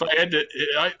 if I had to,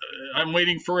 I'm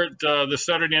waiting for it, the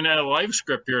Saturday Night Live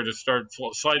script here to start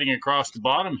sliding across the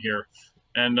bottom here,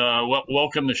 and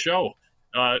welcome the show.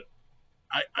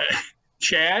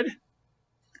 Chad,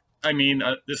 I mean,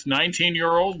 this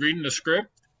 19-year-old reading the script.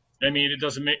 I mean, it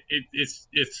doesn't make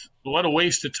it's a lot of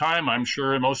waste of time. I'm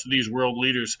sure most of these world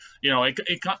leaders,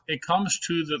 it comes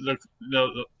to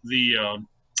the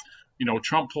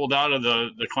Trump pulled out of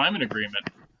the climate agreement.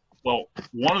 Well,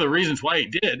 one of the reasons why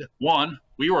he did, one,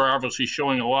 we were obviously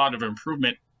showing a lot of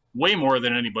improvement, way more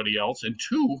than anybody else, and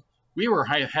two, we were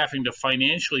having to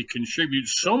financially contribute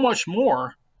so much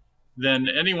more than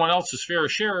anyone else's fair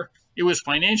share. It was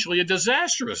financially a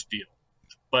disastrous deal.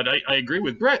 But I agree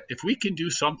with Brett. If we can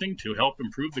do something to help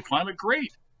improve the climate,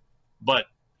 great. But,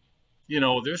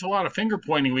 there's a lot of finger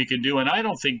pointing we can do, and I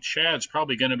don't think Chad's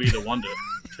probably going to be the one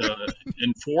to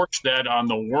enforce that on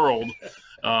the world.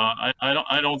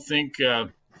 I don't think,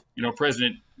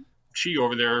 President Xi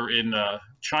over there in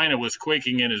China was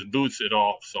quaking in his boots at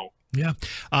all. So. Yeah.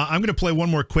 I'm going to play one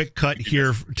more quick cut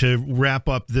here to wrap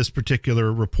up this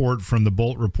particular report from the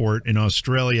Bolt report in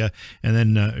Australia, and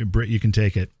then, Britt, you can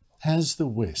take it. Has the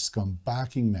West gone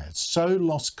barking mad, so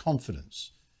lost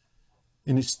confidence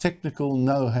in its technical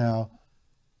know-how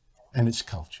and its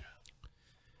culture?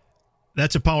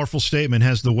 That's a powerful statement.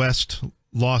 Has the West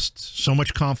lost so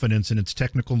much confidence in its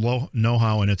technical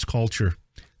know-how and its culture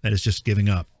that it's just giving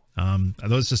up?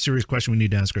 That's a serious question we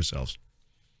need to ask ourselves.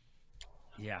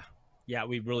 Yeah,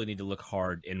 we really need to look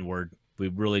hard inward. We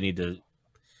really need to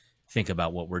think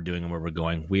about what we're doing and where we're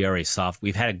going. We've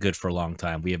had it good for a long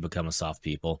time. We have become a soft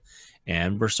people,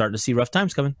 and we're starting to see rough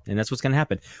times coming, and that's what's going to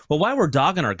happen. Well, while we're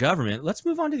dogging our government, let's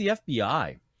move on to the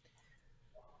FBI.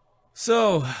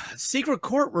 So, secret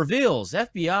court reveals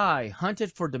FBI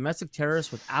hunted for domestic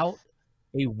terrorists without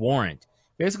a warrant.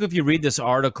 Basically, if you read this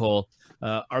article,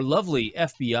 our lovely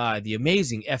FBI, the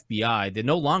amazing FBI, the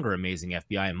no longer amazing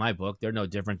FBI in my book, they're no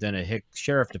different than a hick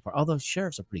sheriff department, although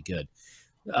sheriffs are pretty good.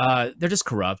 They're just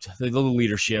corrupt. The little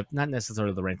leadership, not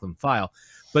necessarily the rank and file,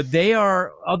 but they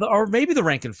are, or maybe the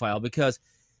rank and file, because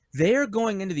they are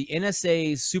going into the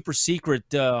NSA's super secret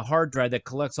hard drive that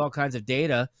collects all kinds of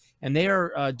data, and they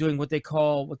are doing what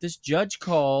this judge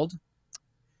called.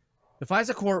 The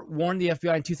FISA court warned the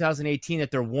FBI in 2018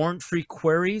 that their warrant-free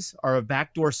queries are a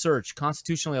backdoor search,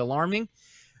 constitutionally alarming.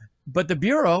 But the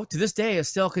Bureau, to this day, is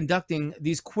still conducting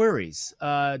these queries.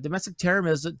 Domestic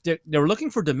terrorism, they were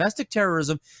looking for domestic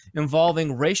terrorism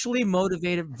involving racially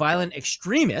motivated violent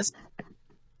extremists,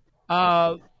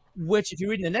 which, if you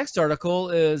read in the next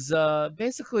article, is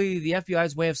basically the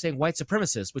FBI's way of saying white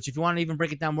supremacists, which, if you want to even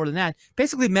break it down more than that,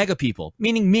 basically MAGA people,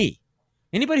 meaning me.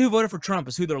 Anybody who voted for Trump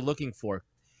is who they're looking for.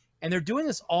 And they're doing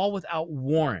this all without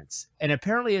warrants. And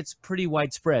apparently it's pretty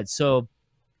widespread. So,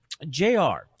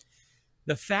 JR,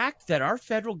 the fact that our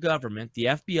federal government, the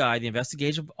FBI, the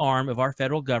investigative arm of our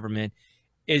federal government,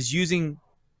 is using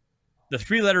the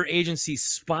three-letter agency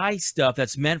spy stuff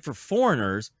that's meant for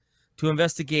foreigners to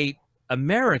investigate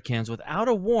Americans without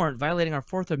a warrant, violating our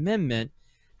Fourth Amendment,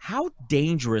 how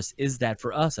dangerous is that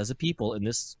for us as a people in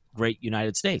this great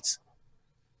United States?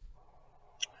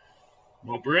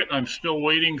 Well, Britt, I'm still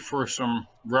waiting for some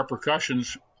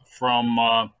repercussions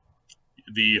from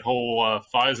the whole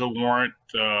FISA warrant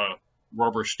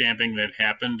rubber stamping that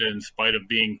happened. In spite of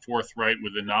being forthright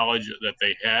with the knowledge that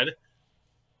they had,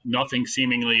 nothing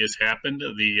seemingly has happened.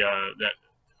 That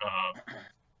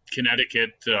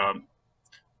Connecticut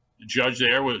judge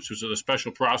there, which was the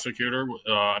special prosecutor,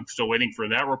 I'm still waiting for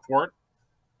that report.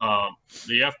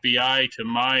 The FBI, to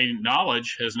my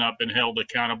knowledge, has not been held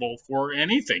accountable for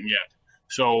anything yet.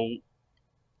 So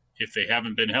if they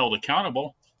haven't been held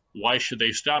accountable, why should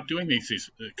they stop doing these things?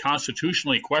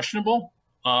 Constitutionally questionable?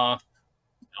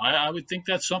 I would think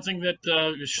that's something that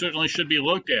certainly should be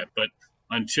looked at. But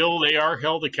until they are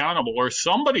held accountable, or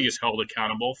somebody is held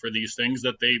accountable for these things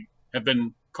that they have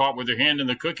been caught with their hand in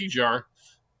the cookie jar.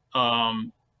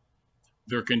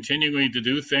 They're continuing to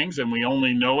do things, and we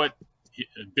only know it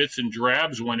bits and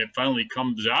drabs when it finally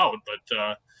comes out. But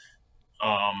the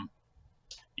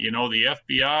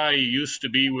FBI used to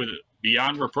be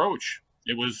beyond reproach.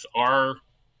 It was our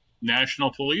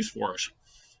national police force,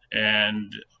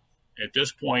 and at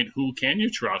this point, who can you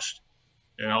trust?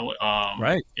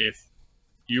 Right. If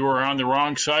you are on the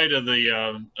wrong side of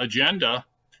the agenda,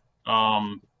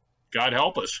 God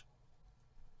help us.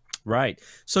 Right.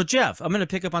 So, Jeff, I'm going to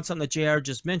pick up on something that JR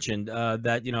just mentioned,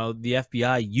 that, the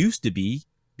FBI used to be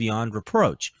beyond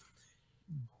reproach.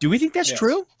 Do we think that's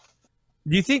true?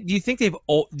 Do you think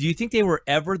they were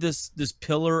ever this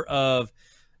pillar of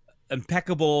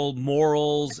impeccable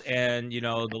morals and,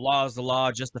 the law is the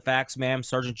law, just the facts, ma'am,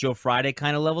 Sergeant Joe Friday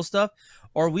kind of level stuff?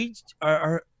 Or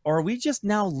are we just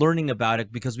now learning about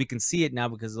it because we can see it now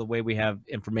because of the way we have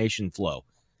information flow?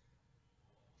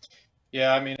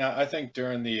 Yeah, I mean, I think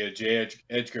during the J.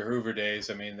 Edgar Hoover days,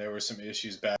 I mean, there were some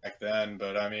issues back then,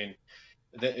 but I mean,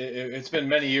 it's been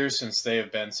many years since they have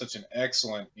been such an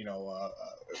excellent,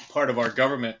 part of our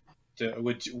government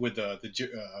with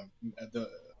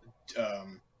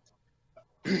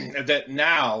that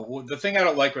now. The thing I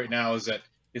don't like right now is that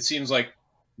it seems like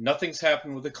nothing's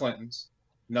happened with the Clintons,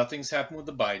 nothing's happened with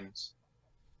the Bidens.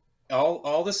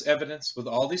 All this evidence with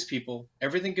all these people,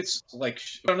 everything gets like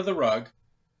under the rug.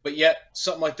 But yet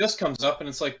something like this comes up and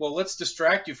it's like, well, let's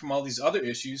distract you from all these other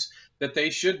issues that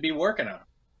they should be working on.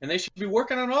 And they should be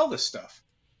working on all this stuff.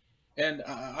 And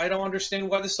I don't understand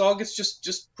why this all gets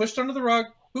just pushed under the rug.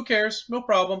 Who cares? No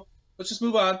problem. Let's just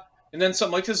move on. And then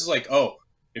something like this is like, oh,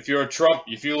 if you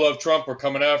love Trump, we're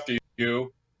coming after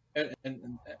you. And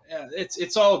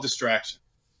it's all a distraction.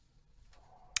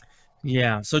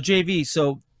 Yeah. So JV,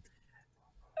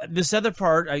 this other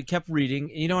part, I kept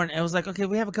reading, and I was like, okay,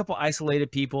 we have a couple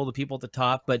isolated people, the people at the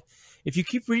top, but if you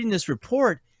keep reading this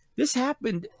report, this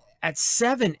happened at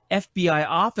 7 FBI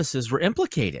offices were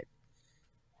implicated.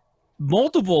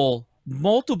 Multiple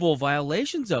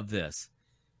violations of this.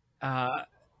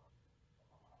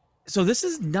 So this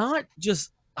is not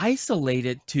just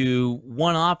isolated to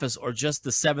one office or just the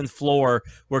 7th floor,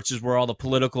 which is where all the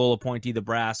political appointee, the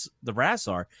brass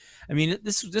are. I mean,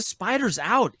 this spiders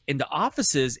out into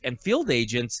offices and field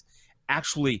agents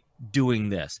actually doing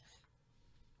this.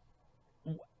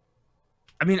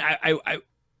 I mean, I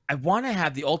want to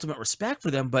have the ultimate respect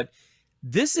for them, but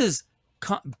this is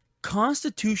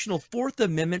constitutional Fourth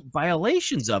Amendment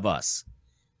violations of us.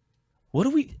 What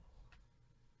do we?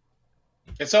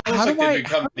 It's almost like they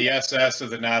become the SS of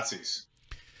the Nazis.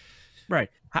 Right.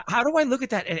 How do I look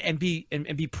at that and be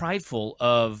prideful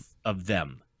of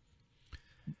them,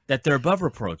 that they're above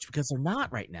reproach, because they're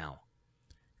not right now?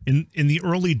 In the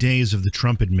early days of the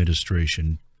Trump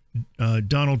administration,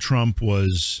 Donald Trump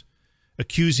was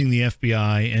accusing the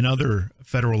FBI and other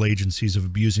federal agencies of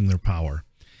abusing their power.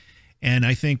 And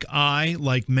I think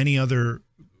like many other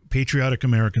patriotic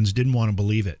Americans, didn't want to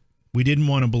believe it. We didn't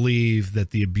want to believe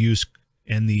that the abuse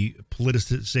and the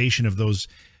politicization of those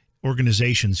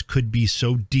organizations could be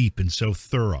so deep and so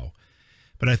thorough.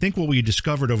 But I think what we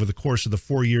discovered over the course of the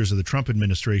 4 years of the Trump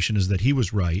administration is that he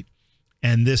was right.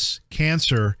 And this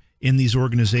cancer in these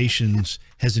organizations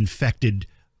has infected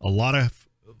a lot of,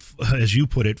 as you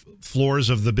put it, floors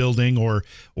of the building or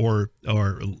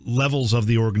levels of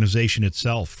the organization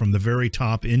itself, from the very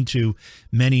top into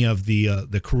many of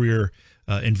the career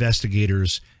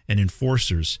investigators and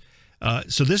enforcers.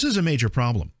 So this is a major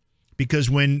problem, because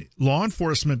when law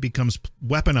enforcement becomes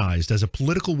weaponized as a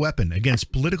political weapon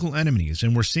against political enemies,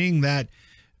 and we're seeing that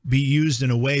be used in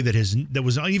a way that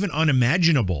was even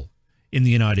unimaginable in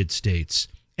the United States,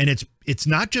 and it's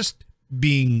not just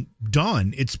being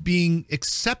done, it's being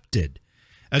accepted.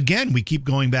 Again, we keep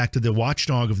going back to the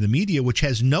watchdog of the media, which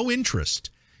has no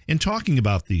interest in talking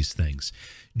about these things.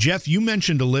 Jeff, you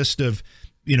mentioned a list of,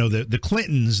 the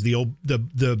Clintons, the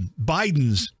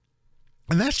Bidens.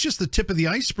 And that's just the tip of the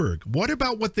iceberg. What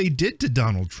about what they did to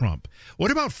Donald Trump?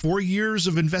 What about 4 years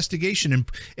of investigation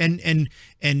and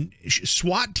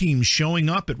SWAT teams showing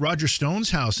up at Roger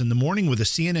Stone's house in the morning with a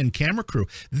CNN camera crew?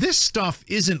 This stuff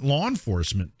isn't law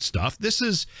enforcement stuff. This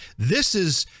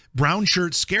is brown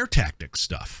shirt scare tactics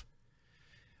stuff.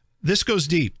 This goes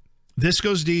deep. This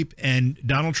goes deep, and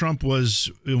Donald Trump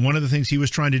was one of the things he was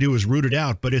trying to do was root it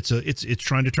out. But it's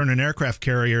trying to turn an aircraft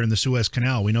carrier in the Suez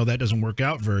Canal. We know that doesn't work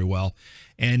out very well,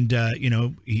 and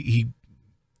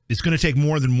it's going to take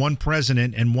more than one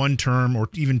president and one term or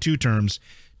even 2 terms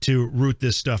to root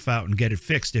this stuff out and get it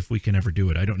fixed, if we can ever do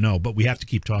it. I don't know, but we have to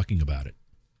keep talking about it.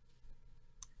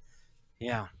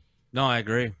 Yeah, no, I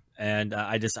agree, and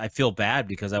I feel bad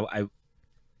because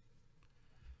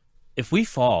if we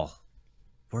fall,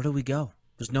 where do we go?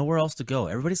 There's nowhere else to go.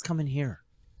 Everybody's coming here.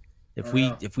 If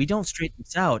we don't straighten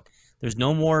this out, there's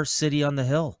no more city on the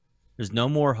hill. There's no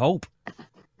more hope.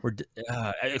 We're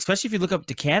especially if you look up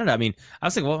to Canada. I mean, I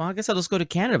was thinking, well, I guess I'll just go to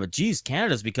Canada, but geez,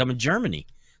 Canada's becoming Germany.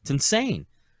 It's insane.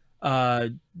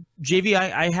 JV,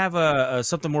 I have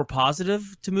something more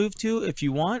positive to move to if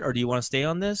you want, or do you want to stay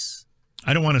on this?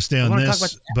 I don't want to stay on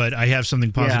this, but I have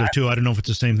something positive too. I don't know if it's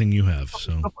the same thing you have.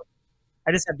 So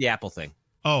I just have the Apple thing.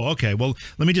 Oh, okay. Well,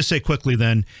 let me just say quickly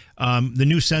then, the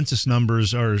new census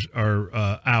numbers are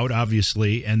out,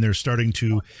 obviously, and they're starting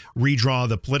to redraw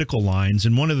the political lines.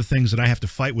 And one of the things that I have to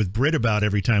fight with Britt about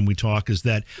every time we talk is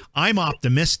that I'm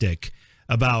optimistic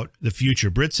about the future.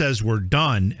 Britt says we're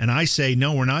done, and I say,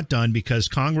 no, we're not done, because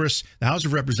Congress, the House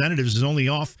of Representatives, is only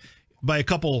off by a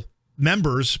couple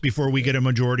members before we get a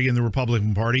majority in the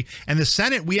Republican Party. And the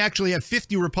Senate, we actually have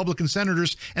 50 Republican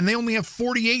senators, and they only have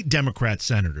 48 Democrat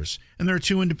senators, and there are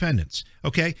 2 independents.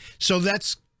 Okay, so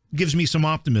that's gives me some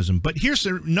optimism. But here's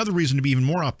another reason to be even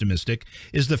more optimistic,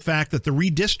 is the fact that the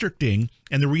redistricting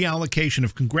and the reallocation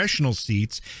of congressional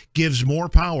seats gives more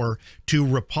power to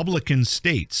Republican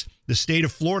states. The state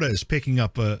of Florida is picking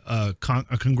up a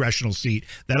congressional seat.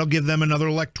 That'll give them another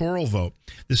electoral vote.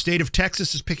 The state of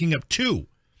Texas is picking up 2.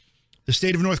 The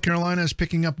state of North Carolina is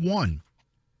picking up 1.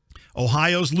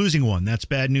 Ohio's losing 1. That's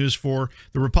bad news for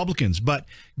the Republicans. But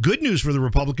good news for the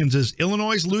Republicans is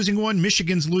Illinois is losing 1,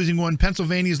 Michigan's losing 1,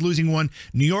 Pennsylvania's losing 1,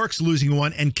 New York's losing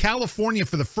 1, and California,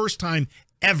 for the first time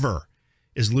ever,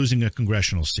 is losing a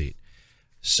congressional seat.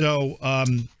 So,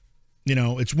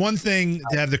 it's one thing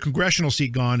to have the congressional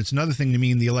seat gone. It's another thing to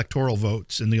mean the electoral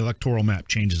votes and the electoral map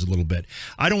changes a little bit.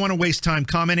 I don't want to waste time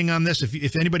commenting on this.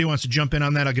 If anybody wants to jump in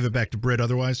on that, I'll give it back to Britt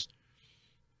otherwise.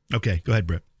 Okay, go ahead,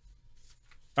 Britt.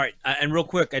 All right, and real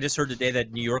quick, I just heard today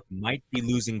that New York might be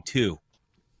losing 2.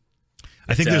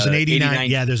 I think there's an 89.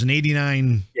 Yeah, there's an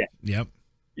 89. Yeah. Yep.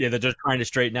 Yeah, they're just trying to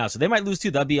straighten out. So they might lose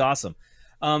 2. That'd be awesome.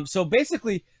 So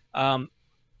basically, I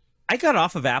got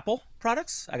off of Apple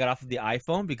products. I got off of the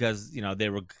iPhone because, they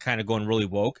were kind of going really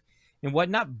woke and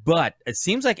whatnot. But it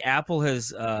seems like Apple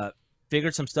has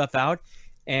figured some stuff out,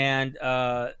 and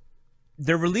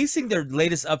they're releasing their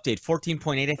latest update,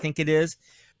 14.8, I think it is.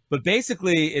 But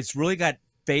basically, it's really got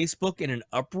Facebook in an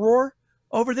uproar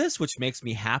over this, which makes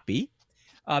me happy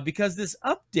because this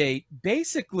update,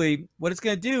 basically what it's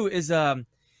going to do is the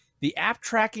app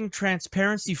tracking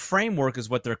transparency framework is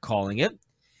what they're calling it.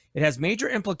 It has major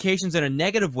implications in a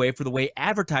negative way for the way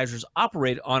advertisers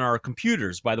operate on our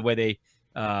computers, by the way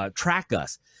they track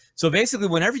us. So basically,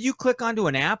 whenever you click onto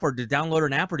an app or to download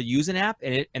an app or to use an app,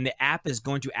 and the app is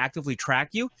going to actively track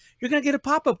you, you're going to get a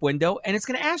pop-up window, and it's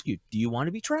going to ask you, do you want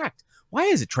to be tracked? Why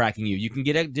is it tracking you? You can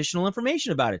get additional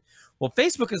information about it. Well,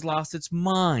 Facebook has lost its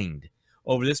mind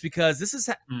over this because this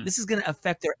is going to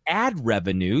affect their ad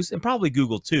revenues, and probably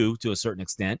Google too, to a certain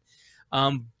extent.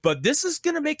 But this is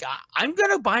going to make, I'm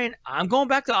going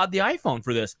back to the iPhone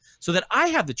for this so that I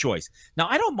have the choice. Now,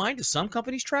 I don't mind if some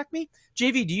companies track me.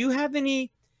 JV, do you have any,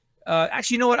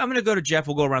 actually, you know what? I'm going to go to Jeff.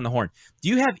 We'll go around the horn. Do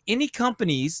you have any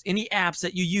companies, any apps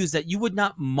that you use that you would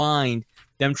not mind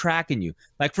them tracking you?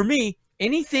 Like for me,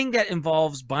 anything that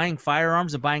involves buying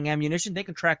firearms and buying ammunition, they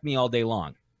can track me all day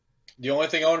long. The only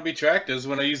thing I want to be tracked is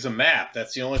when I use a map.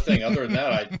 That's the only thing. Other than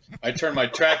that, I turn my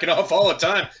tracking off all the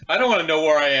time. I don't want to know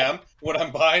where I am, what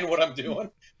I'm buying, what I'm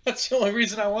doing. That's the only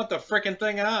reason I want the freaking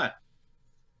thing on.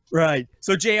 Right.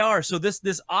 So JR, so this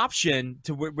option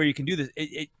to where you can do this,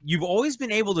 you've always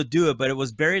been able to do it, but it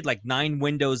was buried like 9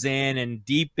 windows in and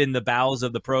deep in the bowels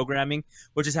of the programming,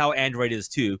 which is how Android is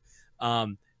too.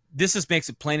 This just makes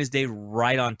it plain as day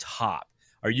right on top.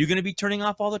 Are you going to be turning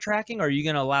off all the tracking, or are you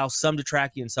going to allow some to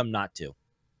track you and some not to?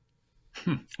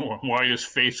 Why is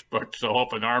Facebook so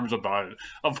up in arms about it?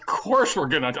 Of course we're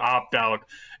going to opt out.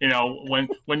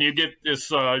 When you get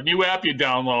this new app you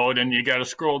download and you got to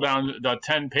scroll down the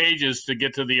 10 pages to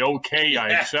get to the okay, I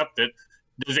accept it.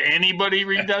 Does anybody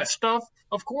read that stuff?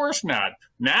 Of course not.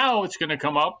 Now it's going to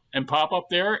come up and pop up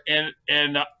there, and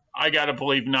I got to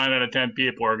believe 9 out of 10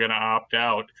 people are going to opt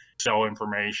out, sell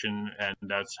information, and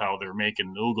that's how they're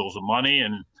making oogles of money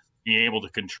and being able to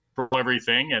control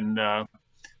everything. And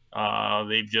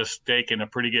they've just taken a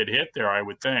pretty good hit there, I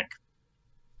would think.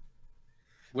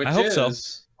 Which I hope is so.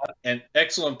 An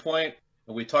excellent point.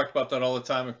 We talked about that all the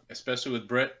time, especially with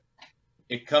Britt.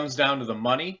 It comes down to the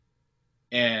money.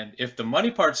 And if the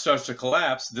money part starts to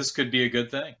collapse, this could be a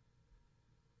good thing.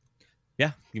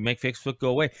 Yeah, you make Facebook go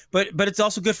away. But it's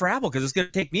also good for Apple because it's going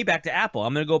to take me back to Apple.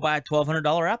 I'm going to go buy a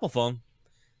 $1,200 Apple phone.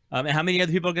 And how many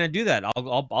other people are going to do that?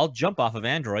 I'll jump off of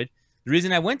Android. The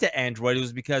reason I went to Android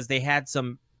was because they had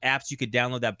some apps you could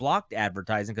download that blocked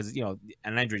advertising because on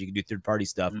Android you can do third-party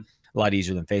stuff a lot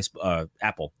easier than Facebook,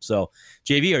 Apple. So,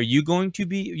 JV, are you going to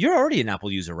be? You're already an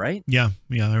Apple user, right? Yeah,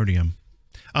 I already am.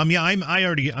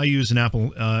 I use an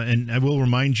Apple, and I will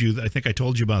remind you that I think I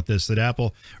told you about this, that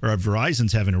Apple or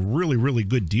Verizon's having a really, really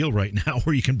good deal right now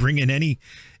where you can bring in any.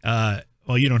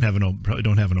 Well, you probably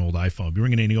don't have an old iPhone. If you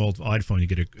bring in any old iPhone, you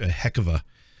get a heck of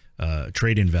a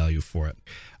trade-in value for it.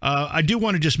 I do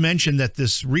want to just mention that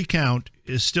this recount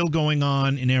is still going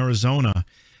on in Arizona.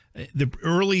 The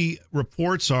early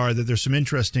reports are that there's some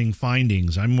interesting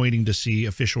findings. I'm waiting to see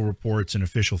official reports and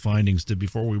official findings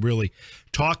before we really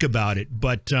talk about it.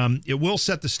 But it will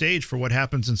set the stage for what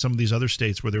happens in some of these other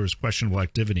states where there was questionable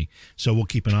activity. So we'll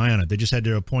keep an eye on it. They just had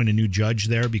to appoint a new judge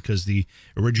there because the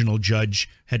original judge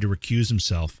had to recuse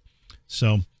himself.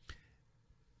 So,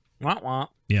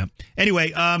 yeah.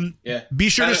 Anyway, be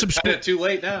sure to subscribe. Kind of too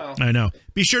late now. I know.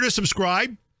 Be sure to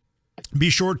subscribe. Be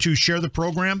sure to share the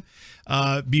program.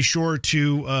 Be sure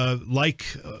to like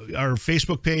our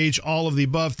Facebook page, all of the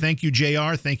above. Thank you,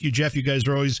 JR. Thank you, Jeff. You guys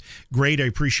are always great. I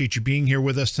appreciate you being here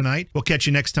with us tonight. We'll catch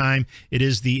you next time. It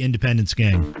is the Independence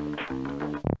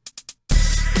Gang.